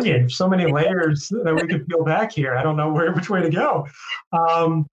an onion. So many layers that we could peel back here. I don't know which way to go.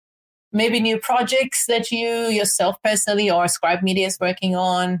 Maybe new projects that you yourself personally or Scribe Media is working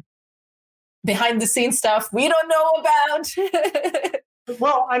on, behind the scenes stuff we don't know about.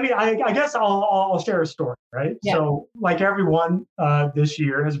 Well, I mean, I guess I'll share a story, right? Yeah. So like everyone, this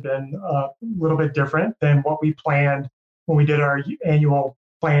year has been a little bit different than what we planned when we did our annual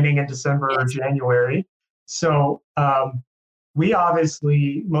planning in December or January. So we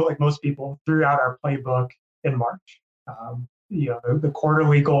obviously, like most people, threw out our playbook in March. The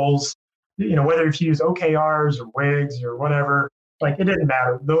quarterly goals, whether if you use OKRs or WIGs or whatever, like it didn't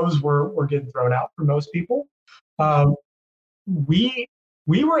matter. Those were getting thrown out for most people.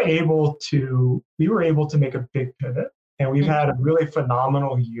 We were able to make a big pivot, and we've had a really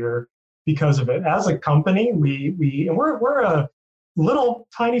phenomenal year because of it. As a company, we're a little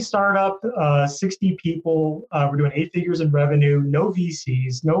tiny startup, 60 people. We're doing 8 figures in revenue, no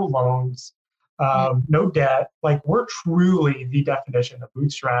VCs, no loans. No debt. Like we're truly the definition of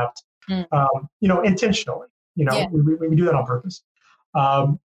bootstrapped, intentionally, we do that on purpose.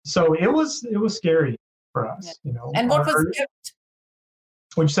 So it was scary for us, And what was the pivot?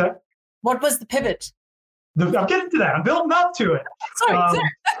 What'd you say? What was the pivot? I'm getting to that. I'm building up to it. Sorry.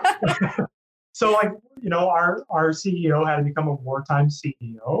 So our CEO had to become a wartime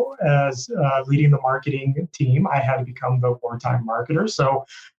CEO as leading the marketing team. I had to become the wartime marketer. So,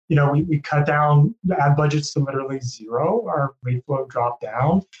 we cut down the ad budgets to literally zero. Our lead flow dropped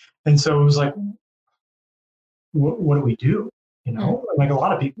down. And so it was like, what do we do? Like a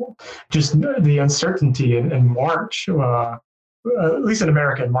lot of people, just the uncertainty in March, at least in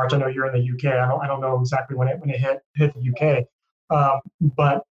America in March. I know you're in the UK. I don't know exactly when it hit the UK.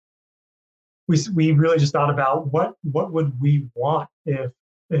 But we really just thought about what would we want if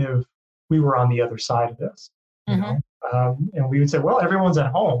we were on the other side of this. And we would say, well, everyone's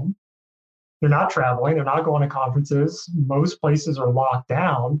at home. They're not traveling. They're not going to conferences. Most places are locked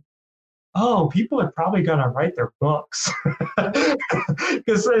down. Oh, people are probably going to write their books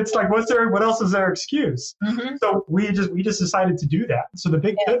because it's like, what else is their excuse? So we just decided to do that. So the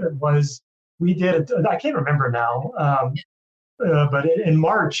big pivot was we did, I can't remember now, but in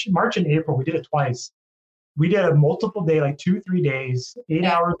March and April, we did it twice. We did a multiple day, like 2-3 days, 8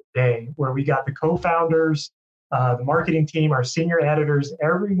 hours a day, where we got the co-founders, the marketing team, our senior editors,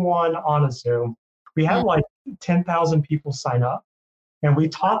 everyone on a Zoom. We had like 10,000 people sign up, and we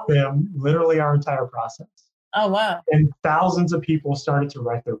taught them literally our entire process. Oh, wow. And thousands of people started to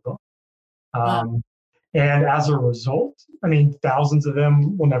write their book. And as a result, I mean, thousands of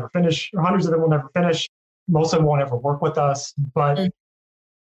them will never finish, or hundreds of them will never finish. Most of them won't ever work with us. But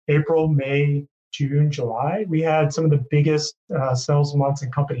April, May, June, July, we had some of the biggest sales months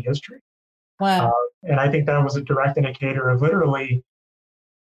in company history. Wow. And I think that was a direct indicator of literally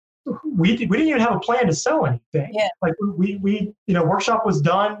we didn't even have a plan to sell anything. Yeah. Like we workshop was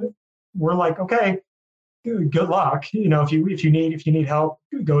done. We're like, okay, good luck. If you need help,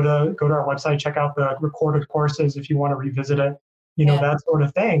 go to our website, check out the recorded courses if you want to revisit it, that sort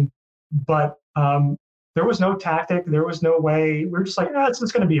of thing. But there was no tactic. There was no way. We were just like, it's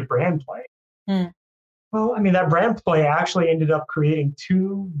just going to be a brand play. Well, I mean, that brand play actually ended up creating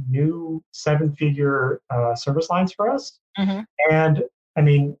 2 new 7-figure service lines for us. And I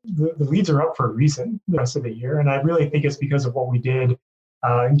mean, the leads are up for a reason the rest of the year. And I really think it's because of what we did in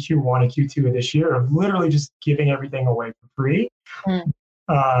Q1 and Q2 of this year of literally just giving everything away for free.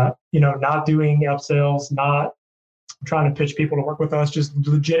 Not doing upsells, not trying to pitch people to work with us, just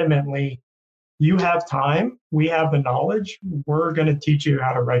legitimately, you have time, we have the knowledge, we're going to teach you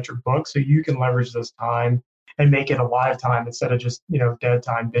how to write your book so you can leverage this time and make it a live time instead of just, dead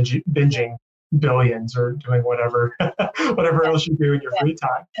time binging billions or doing whatever else you do in your free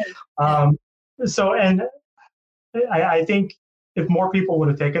time. And I think if more people would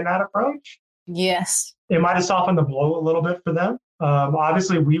have taken that approach, yes, it might have softened the blow a little bit for them.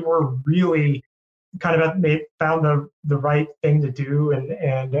 Obviously, we were really kind of found the right thing to do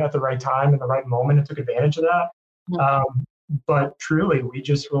and at the right time and the right moment and took advantage of that. But truly, we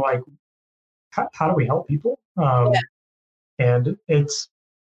just were like, how do we help people? And it's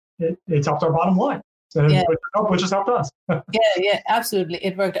helped our bottom line. Which has helped us. Yeah, absolutely.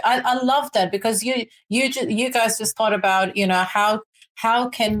 It worked. I love that because you guys just thought about, how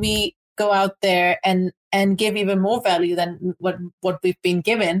can we go out there and give even more value than what we've been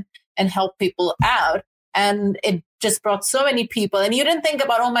given and help people out. And it just brought so many people. And you didn't think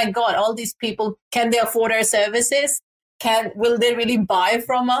about, oh my God, all these people, can they afford our services? Will they really buy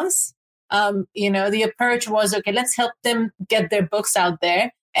from us? The approach was, okay, let's help them get their books out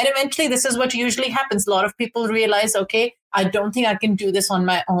there. And eventually this is what usually happens. A lot of people realize, okay, I don't think I can do this on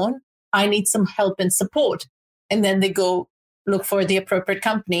my own. I need some help and support. And then they go look for the appropriate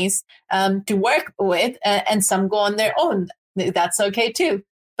companies to work with, and some go on their own. That's okay too.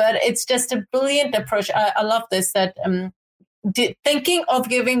 But it's just a brilliant approach. I love this, that thinking of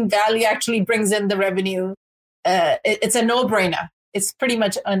giving value actually brings in the revenue. It's a no-brainer. It's pretty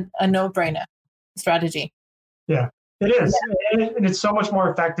much a no-brainer strategy. Yeah, it is. Yeah. And it's so much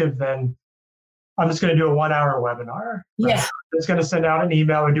more effective than I'm just going to do a 1-hour webinar. Right? Yeah. I'm just going to send out an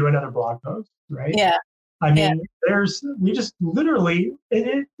email or do another blog post, right? Yeah. I mean, we just literally,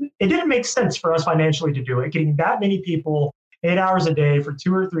 it didn't make sense for us financially to do it. Getting that many people 8 hours a day for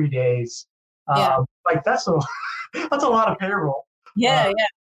 2 or 3 days, that's a lot of payroll. Yeah.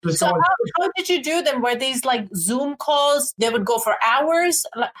 So how did you do them? Were these like Zoom calls? They would go for hours?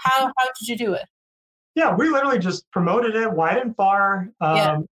 How did you do it? Yeah, we literally just promoted it wide and far.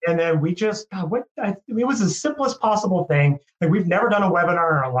 And then we just, it was the simplest possible thing. Like, we've never done a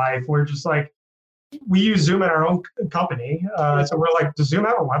webinar in our life. We're just like, we use Zoom in our own company. So we're like, does Zoom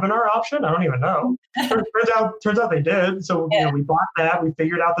have a webinar option? I don't even know. Turns out they did. So we bought that. We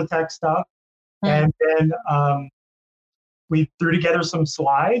figured out the tech stuff. And then we threw together some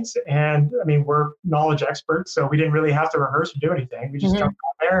slides. And I mean, we're knowledge experts, so we didn't really have to rehearse or do anything. We just jumped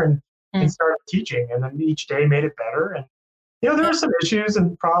on there and started teaching. And then each day made it better. And, there were some issues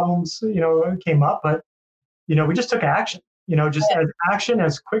and problems, came up, but, we just took action. As action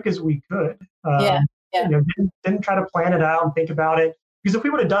as quick as we could. Didn't try to plan it out and think about it. Because if we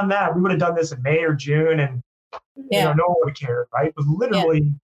would have done that, we would have done this in May or June, and no one would have cared, right? But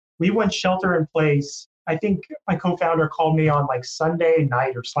literally, we went shelter in place. I think my co-founder called me on like Sunday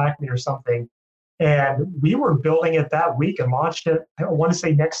night or Slack me or something, and we were building it that week and launched it. I want to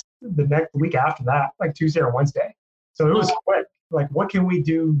say the next week after that, like Tuesday or Wednesday. So it was quick. Like, what can we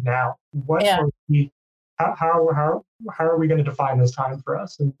do now? How are we going to define this time for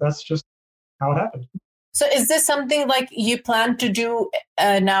us? And that's just how it happened. So is this something like you plan to do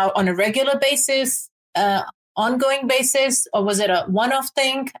now on a regular basis, ongoing basis, or was it a one-off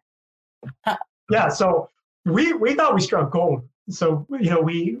thing? Yeah, so we thought we struck gold. So,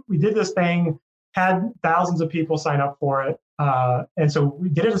 we did this thing, had thousands of people sign up for it. And so we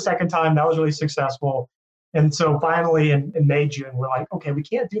did it a second time. That was really successful. And so finally in May, June, we're like, okay, we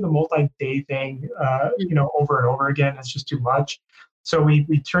can't do the multi-day thing, over and over again. It's just too much. So we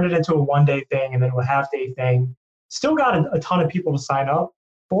turned it into a 1-day thing and then a half-day thing. Still got a ton of people to sign up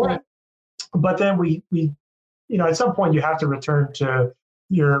for it. But then we at some point you have to return to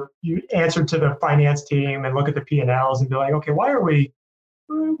you answer to the finance team and look at the P&Ls and be like, okay, why are we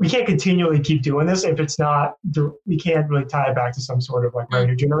can't continually keep doing this if it's not, we can't really tie it back to some sort of like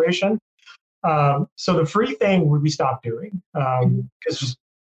revenue generation. So the free thing we stopped doing because just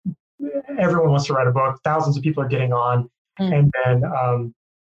everyone wants to write a book. Thousands of people are getting on. And then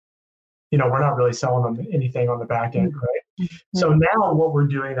we're not really selling them anything on the back end, right? So now what we're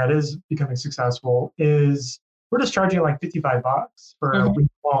doing that is becoming successful is we're just charging like $55 for a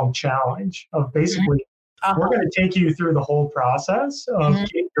week-long challenge of basically, we're going to take you through the whole process of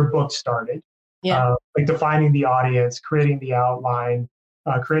getting your book started, like defining the audience, creating the outline,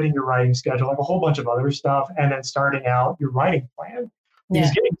 creating your writing schedule, like a whole bunch of other stuff, and then starting out your writing plan.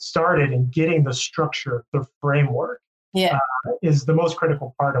 Because getting started and getting the structure, the framework, is the most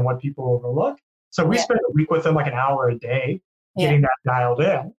critical part and what people overlook. So we spend a week with them, like an hour a day, getting that dialed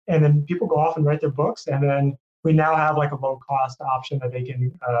in. And then people go off and write their books. And then we now have like a low cost option that they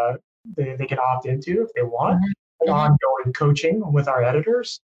can they can opt into if they want, ongoing coaching with our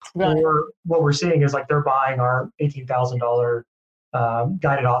editors. Right. Or what we're seeing is like they're buying our $18,000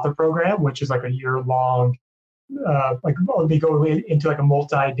 guided author program, which is like a year-long, they go into like a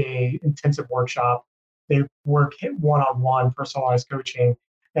multi-day intensive workshop. They work one-on-one personalized coaching.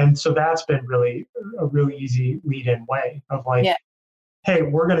 And so that's been really a really easy lead-in way of like, hey,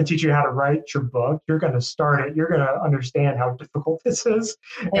 we're going to teach you how to write your book. You're going to start it. You're going to understand how difficult this is.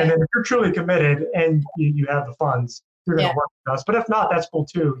 And then if you're truly committed and you have the funds, you're going to work with us. But if not, that's cool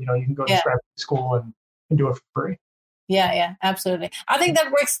too. You can go to grad school and do it for free. Yeah, absolutely. I think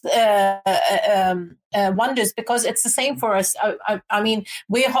that works wonders because it's the same for us. I mean,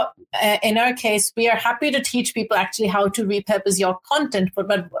 in our case, we are happy to teach people actually how to repurpose your content.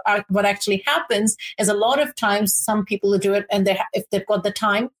 But what actually happens is a lot of times some people do it, and if they've got the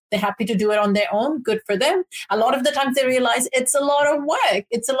time, they're happy to do it on their own. Good for them. A lot of the times they realize it's a lot of work.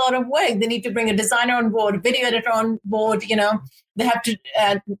 It's a lot of work. They need to bring a designer on board, a video editor on board. They have to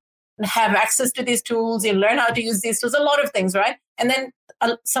have access to these tools, you learn how to use these tools, a lot of things, right? And then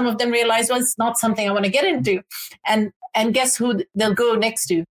some of them realize, well, it's not something I want to get into. And guess who they'll go next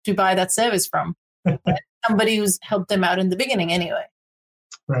to buy that service from? Somebody who's helped them out in the beginning anyway.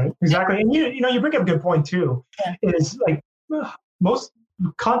 Right, exactly. And you bring up a good point too, is like most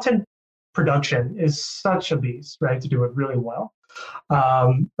content production is such a beast, right? To do it really well.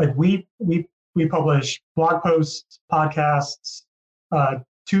 Like we publish blog posts, podcasts,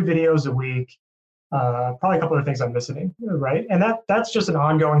 2 videos a week, probably a couple of things I'm missing, right? And that's just an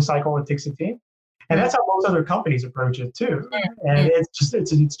ongoing cycle. It takes a team, and that's how most other companies approach it too. And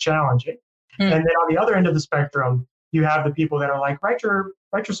it's challenging. And then on the other end of the spectrum, you have the people that are like, write your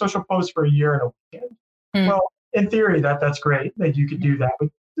social post for a year and a weekend. Well, in theory, that's great that you could do that, but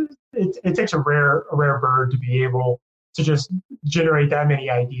it takes a rare bird to be able to just generate that many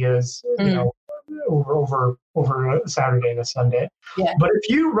ideas, over a Saturday and a Sunday. Yeah. But if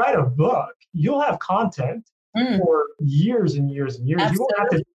you write a book, you'll have content for years and years and years. Absolutely. You won't have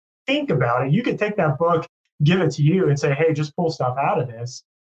to think about it. You can take that book, give it to you, and say, hey, just pull stuff out of this.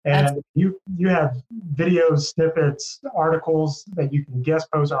 And you have videos, snippets, articles that you can guest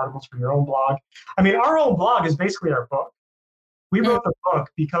post articles for your own blog. I mean, our own blog is basically our book. We wrote the book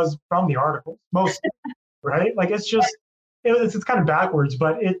because from the articles, mostly, right? Like it's just, it's kind of backwards,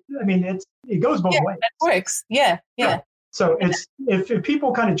 but it goes both ways. That works. Yeah. So it's if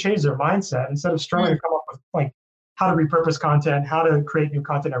people kind of change their mindset instead of struggling to come up with like how to repurpose content, how to create new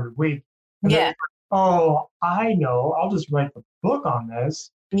content every week. I know, I'll just write the book on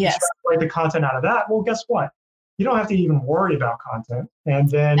this. Yes. Write the content out of that. Well, guess what? You don't have to even worry about content. And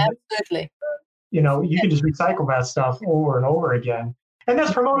then absolutely. You can just recycle that stuff over and over again. And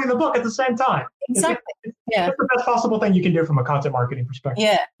that's promoting the book at the same time. Exactly. It's the best possible thing you can do from a content marketing perspective.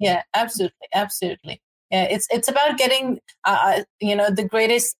 Yeah, absolutely. Yeah, it's about getting the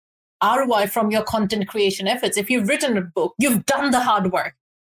greatest ROI from your content creation efforts. If you've written a book, you've done the hard work.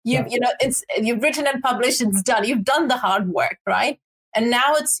 You've written and published, it's done. You've done the hard work, right? And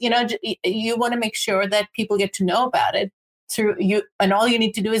now it's you want to make sure that people get to know about it through you, and all you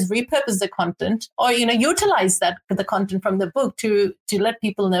need to do is repurpose the content, or utilize the content from the book to let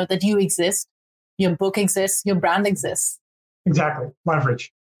people know that you exist, your book exists, your brand exists. Exactly.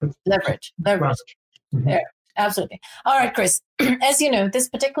 Leverage. Mm-hmm. Yeah, absolutely. All right, Chris, as you know, this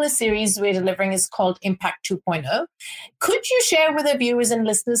particular series we're delivering is called Impact 2.0. Could you share with our viewers and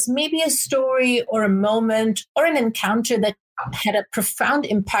listeners maybe a story or a moment or an encounter that had a profound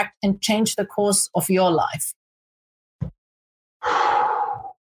impact and changed the course of your life?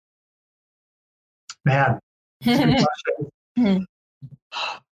 Man, that's a good question.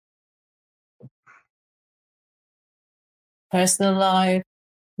 Personal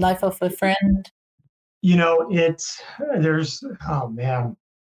life of a friend. Oh man.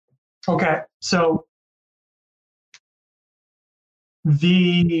 Okay. So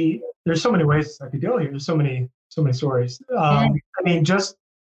there's so many ways I could go here. There's so many stories. I mean, just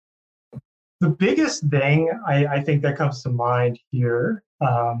the biggest thing I think that comes to mind here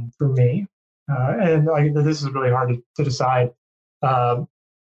for me. And this is really hard to decide.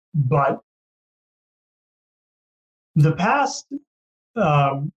 But the past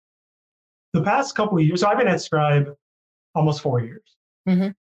couple of years, so I've been at Scribe almost 4 years. Mm-hmm.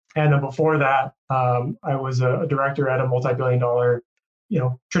 And then before that, I was a director at a multi-billion-dollar,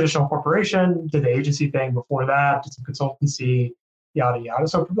 traditional corporation. Did the agency thing before that, did some consultancy, yada yada.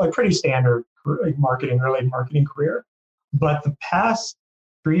 So like pretty standard marketing career. But the past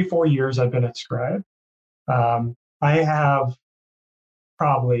 3-4 years I've been at Scribe, I have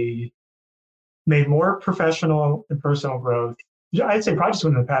probably made more professional and personal growth. I'd say probably just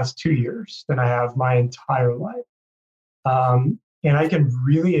within the past 2 years than I have my entire life. And I can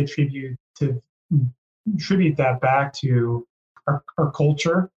really attribute that back to our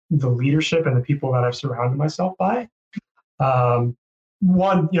culture, the leadership, and the people that I've surrounded myself by.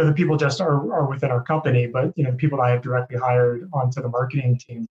 One, the people just are within our company, but the people that I have directly hired onto the marketing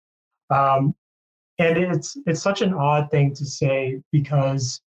team. And it's such an odd thing to say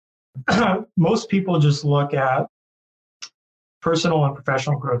because most people just look at personal and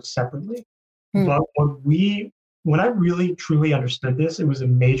professional growth separately. Mm. But when I really truly understood this, it was a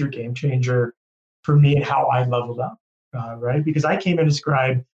major game changer for me and how I leveled up, right? Because I came into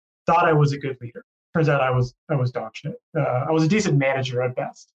Scribe, thought I was a good leader. Turns out I was dog shit. I was a decent manager at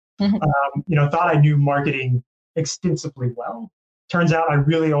best. Mm-hmm. Thought I knew marketing extensively well. Turns out I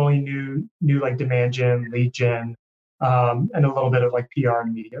really only knew like demand gen, lead gen, and a little bit of like PR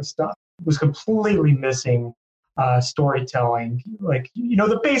and media stuff. Was completely missing storytelling, like,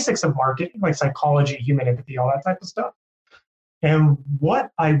 the basics of marketing, like psychology, human empathy, all that type of stuff. And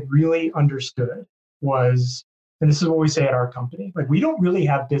what I really understood was, and this is what we say at our company, like we don't really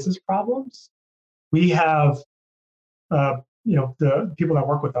have business problems. We have, the people that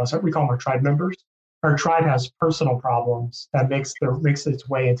work with us, we call them our tribe members. Our tribe has personal problems that makes its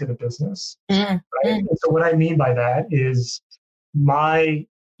way into the business. Mm-hmm. Right? And so what I mean by that is my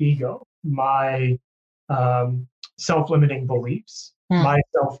ego, my self-limiting beliefs, my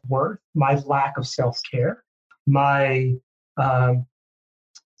self-worth, my lack of self-care, my mental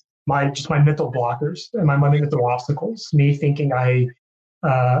blockers and my mental obstacles, me thinking I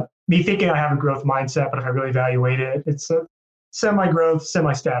have a growth mindset, but if I really evaluate it, it's a semi-growth,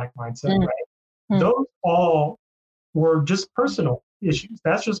 semi-static mindset, right? Those all were just personal issues.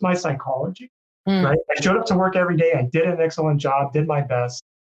 That's just my psychology, right? I showed up to work every day. I did an excellent job, did my best.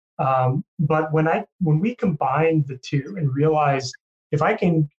 But when we combine the two and realize if I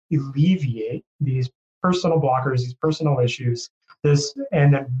can alleviate these personal blockers, these personal issues,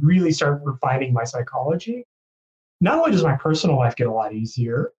 and then really start refining my psychology, not only does my personal life get a lot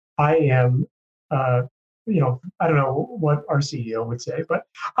easier, I am, I don't know what our CEO would say, but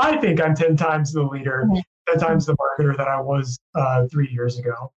I think I'm 10 times the leader, 10 times the marketer that I was 3 years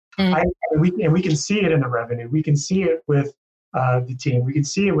ago. And we can see it in the revenue. We can see it with the team. We can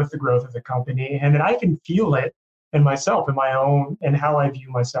see it with the growth of the company. And then I can feel it in myself, in my own, and how I view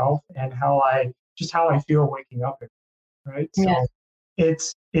myself and how I feel waking up. Right. So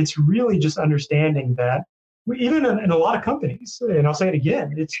it's really just understanding that even in a lot of companies, and I'll say it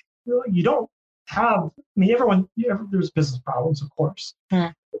again, you don't have, there's business problems, of course.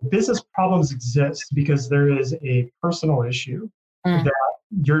 Business problems exist because there is a personal issue that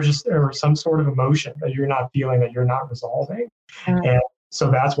you're just, or some sort of emotion that you're not feeling, that you're not resolving. And so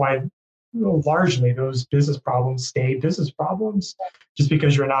that's why largely those business problems stay business problems, just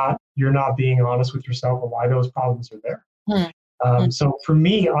because you're not being honest with yourself of why those problems are there. So for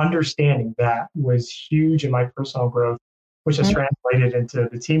me, understanding that was huge in my personal growth, which has translated into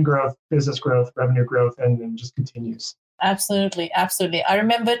the team growth, business growth, revenue growth, and then just continues. Absolutely. I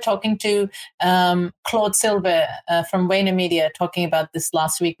remember talking to Claude Silver from VaynerMedia, talking about this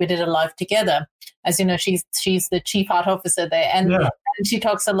last week. We did a live together. As you know, she's the chief art officer there, and she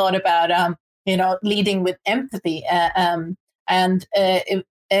talks a lot about leading with empathy.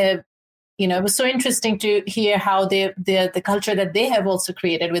 It was so interesting to hear how the culture that they have also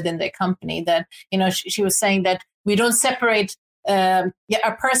created within their company. That she was saying that we don't separate. Our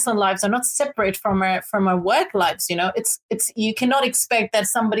personal lives are not separate from our work lives. It's you cannot expect that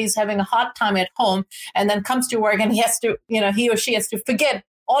somebody's having a hard time at home and then comes to work and he or she has to forget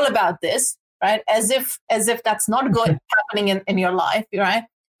all about this, right? As if that's not happening in your life, right?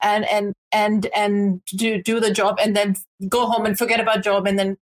 And do the job and then go home and forget about job and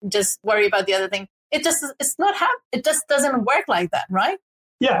then just worry about the other thing. It just doesn't work like that, right?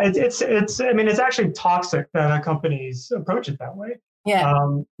 Yeah, it's actually toxic that companies approach it that way. Yeah.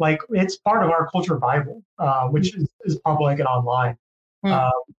 It's part of our culture Bible, which is public and online,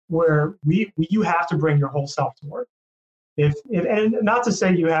 where you have to bring your whole self to work. and not to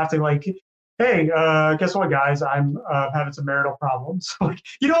say you have to like, hey, guess what, guys? I'm having some marital problems. Like,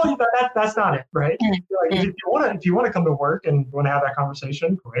 that's not it, right? Like, if you want to come to work and want to have that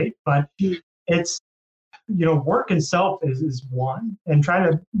conversation, great. But it's, work itself is one, and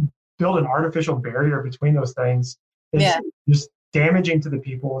trying to build an artificial barrier between those things is just damaging to the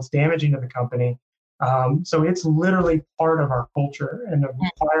people. It's damaging to the company. So it's literally part of our culture, and the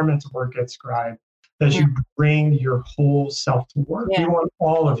requirements of work at Scribe that you bring your whole self to work. We want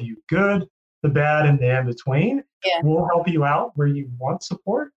all of you, good, the bad, and the in between. We'll help you out where you want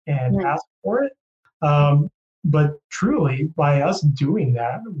support and ask for it. But truly, by us doing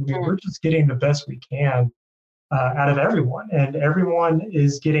that, we're just getting the best we can out of everyone, and everyone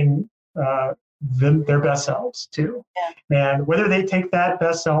is getting their best selves too. And whether they take that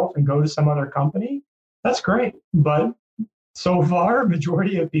best self and go to some other company, that's great. But so far,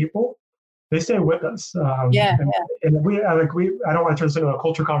 majority of people, they stay with us. And we I don't want to turn this into a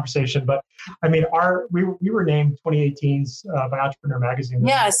culture conversation, but I mean, we were named 2018's by Entrepreneur Magazine.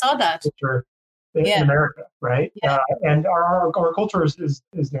 I saw that. Culture in America, right? And our culture is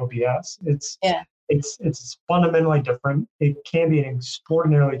no BS. It's fundamentally different. It can be an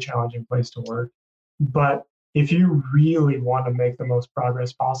extraordinarily challenging place to work, but if you really want to make the most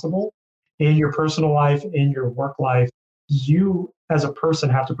progress possible in your personal life, in your work life, you as a person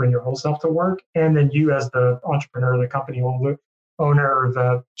have to bring your whole self to work. And then you as the entrepreneur, the company owner, or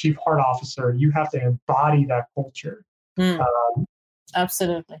the chief heart officer, you have to embody that culture.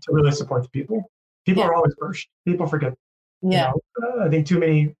 Absolutely. To really support the people. People are always first. People forget. I think too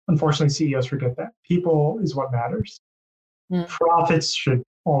many, unfortunately, CEOs forget that. People is what matters. Profits should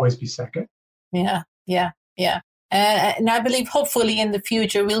always be second. And I believe hopefully in the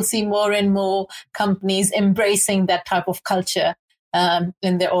future, we'll see more and more companies embracing that type of culture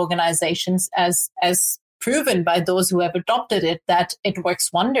in their organizations, as proven by those who have adopted it, that it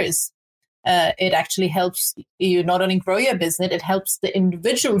works wonders. It actually helps you not only grow your business, it helps the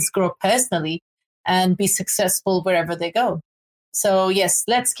individuals grow personally and be successful wherever they go. So yes,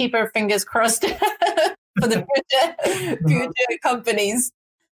 let's keep our fingers crossed for the future companies.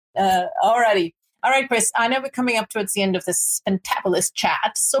 Alrighty. All right, Chris, I know we're coming up towards the end of this fantabulous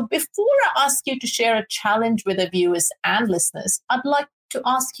chat. So before I ask you to share a challenge with the viewers and listeners, I'd like to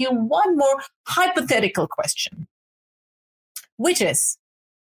ask you one more hypothetical question, which is,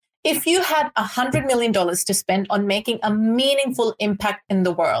 if you had $100 million to spend on making a meaningful impact in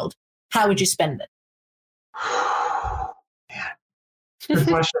the world, how would you spend it? Good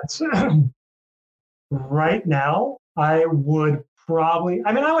questions. Right now, I would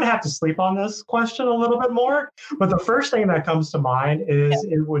I would have to sleep on this question a little bit more, but the first thing that comes to mind is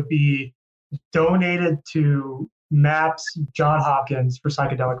it would be donated to MAPS Johns Hopkins for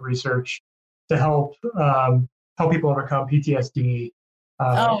psychedelic research to help people overcome PTSD,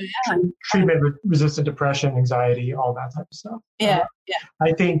 treatment-resistant depression, anxiety, all that type of stuff.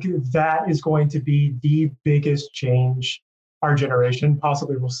 I think that is going to be the biggest change our generation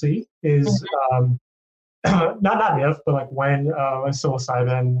possibly will see is not if, but like when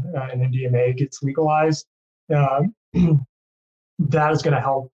psilocybin and MDMA gets legalized, that is going to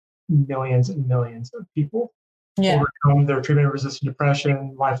help millions and millions of people overcome their treatment-resistant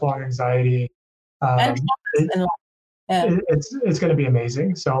depression, lifelong anxiety. It's going to be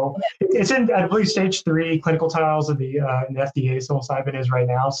amazing. So it's in, I believe, stage 3 clinical trials of the FDA. Psilocybin is right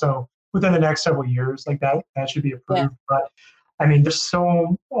now. So within the next several years, like that should be approved. But I mean, there's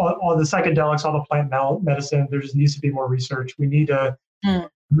all the psychedelics, all the plant medicine. There just needs to be more research. We need to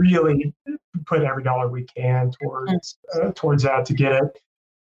really put every dollar we can towards that to get it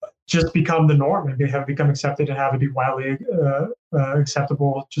just become the norm and have become accepted and have it be widely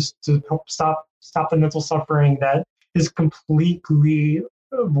acceptable, just to help stop the mental suffering that is completely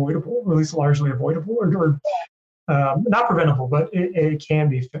avoidable, or at least largely avoidable, or not preventable, but it can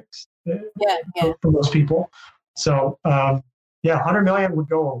be fixed for most people. So. 100 million would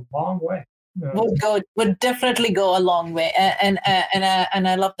go a long way. Would definitely go a long way, and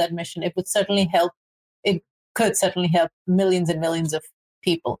I love that mission. It would certainly help. It could certainly help millions and millions of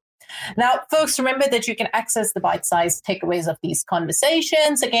people. Now, folks, remember that you can access the bite-sized takeaways of these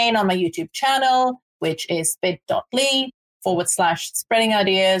conversations again on my YouTube channel, which is bit.ly/spreading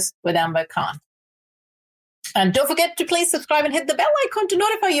ideas with Amber Khan. And don't forget to please subscribe and hit the bell icon to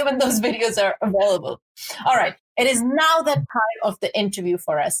notify you when those videos are available. All right. It is now that time of the interview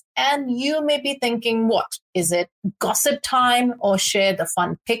for us. And you may be thinking, what? Is it gossip time, or share the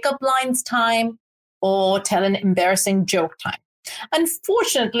fun pickup lines time, or tell an embarrassing joke time?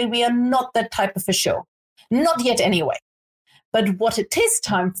 Unfortunately, we are not that type of a show. Not yet anyway. But what it is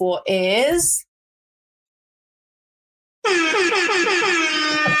time for is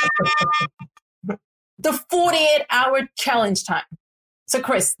The 48-hour challenge time. So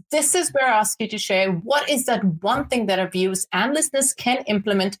Chris, this is where I ask you to share what is that one thing that our viewers and listeners can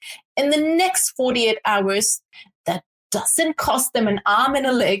implement in the next 48 hours that doesn't cost them an arm and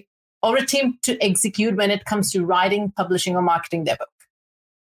a leg or a team to execute when it comes to writing, publishing, or marketing their book.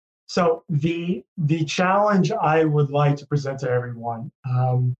 So the challenge I would like to present to everyone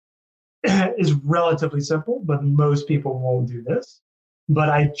is relatively simple, but most people won't do this. But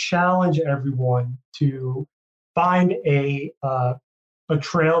I challenge everyone to find a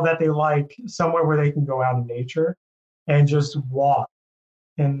trail that they like, somewhere where they can go out in nature and just walk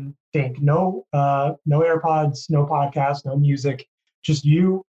and think. No AirPods, no podcast, no music, just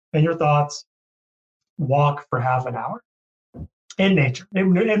you and your thoughts. Walk for half an hour in nature.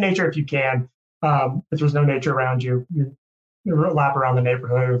 In nature, if you can. If there's no nature around you, you lap around the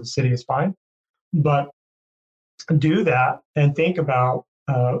neighborhood or the city is fine. But do that and think about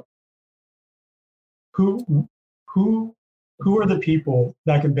who are the people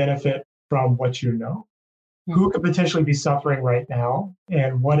that can benefit from what you know? Mm-hmm. Who could potentially be suffering right now?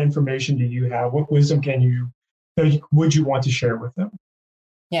 And what information do you have? What wisdom would you want to share with them?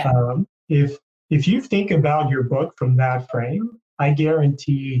 Yeah. If you think about your book from that frame, I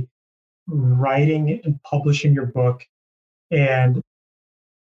guarantee writing and publishing your book and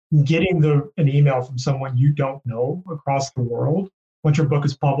getting an email from someone you don't know across the world once your book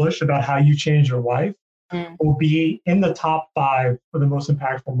is published about how you changed your life will be in the top 5 of the most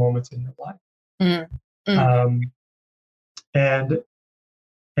impactful moments in your life.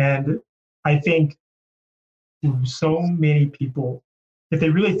 And I think so many people, if they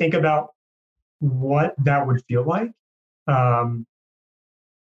really think about what that would feel like,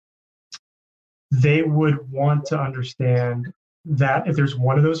 they would want to understand that if there's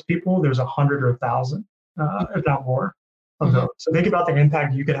one of those people, there's 100 or 1,000, if not more, of those. So think about the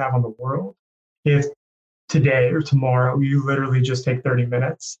impact you could have on the world if today or tomorrow you literally just take 30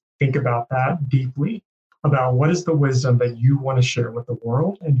 minutes, think about that deeply, about what is the wisdom that you want to share with the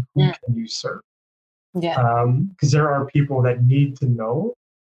world and who can you serve. Yeah. Because there are people that need to know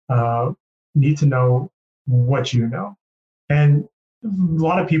what you know. And a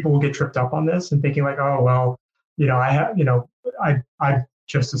lot of people will get tripped up on this and thinking like, oh, well, I'm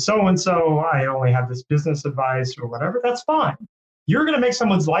just a so-and-so, I only have this business advice or whatever. That's fine. You're going to make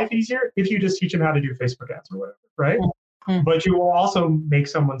someone's life easier if you just teach them how to do Facebook ads or whatever, right? Mm-hmm. But you will also make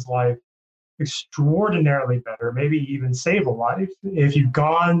someone's life extraordinarily better, maybe even save a life if you've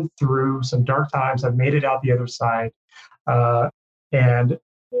gone through some dark times, have made it out the other side, and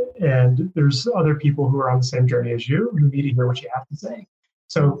there's other people who are on the same journey as you who need to hear what you have to say.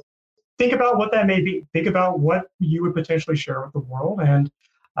 So think about what that may be. Think about what you would potentially share with the world. And,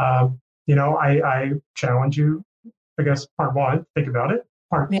 I challenge you, I guess, part 1, think about it.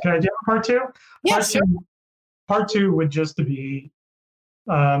 Can I do part 2? Yes. Part 2 would just to be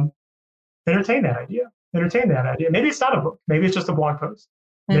entertain that idea. Maybe it's not a book. Maybe it's just a blog post.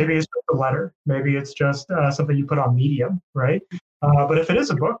 Maybe it's just a letter. Maybe it's just something you put on Medium, right? But if it is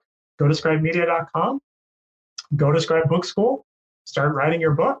a book, go to scribemedia.com, go to Scribe Book School, start writing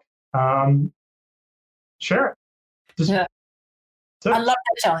your book, share it. I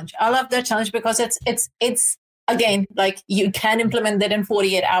love that challenge because it's again, like you can implement that in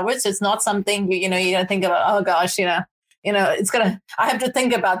 48 hours. It's not something you don't think about, oh gosh, I have to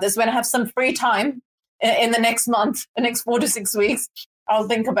think about this when I have some free time in the next month, the next 4 to 6 weeks, I'll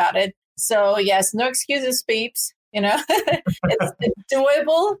think about it. So yes, no excuses, peeps, it's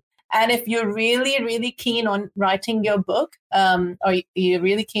doable. And if you're really, really keen on writing your book, or you're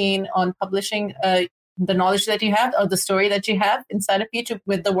really keen on publishing the knowledge that you have or the story that you have inside of you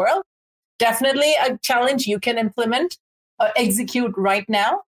with the world, definitely a challenge you can implement or execute right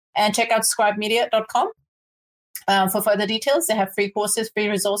now. And check out scribemedia.com for further details. They have free courses, free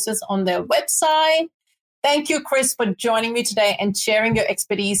resources on their website. Thank you, Chris, for joining me today and sharing your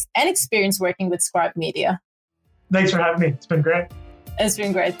expertise and experience working with Scribe Media. Thanks for having me. It's been great. It's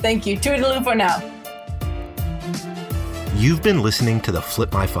been great. Thank you. Toodaloo for now. You've been listening to the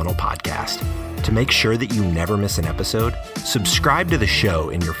Flip My Funnel podcast. To make sure that you never miss an episode, subscribe to the show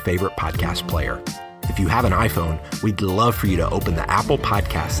in your favorite podcast player. If you have an iPhone, we'd love for you to open the Apple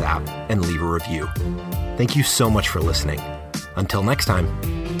Podcasts app and leave a review. Thank you so much for listening. Until next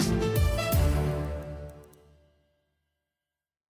time.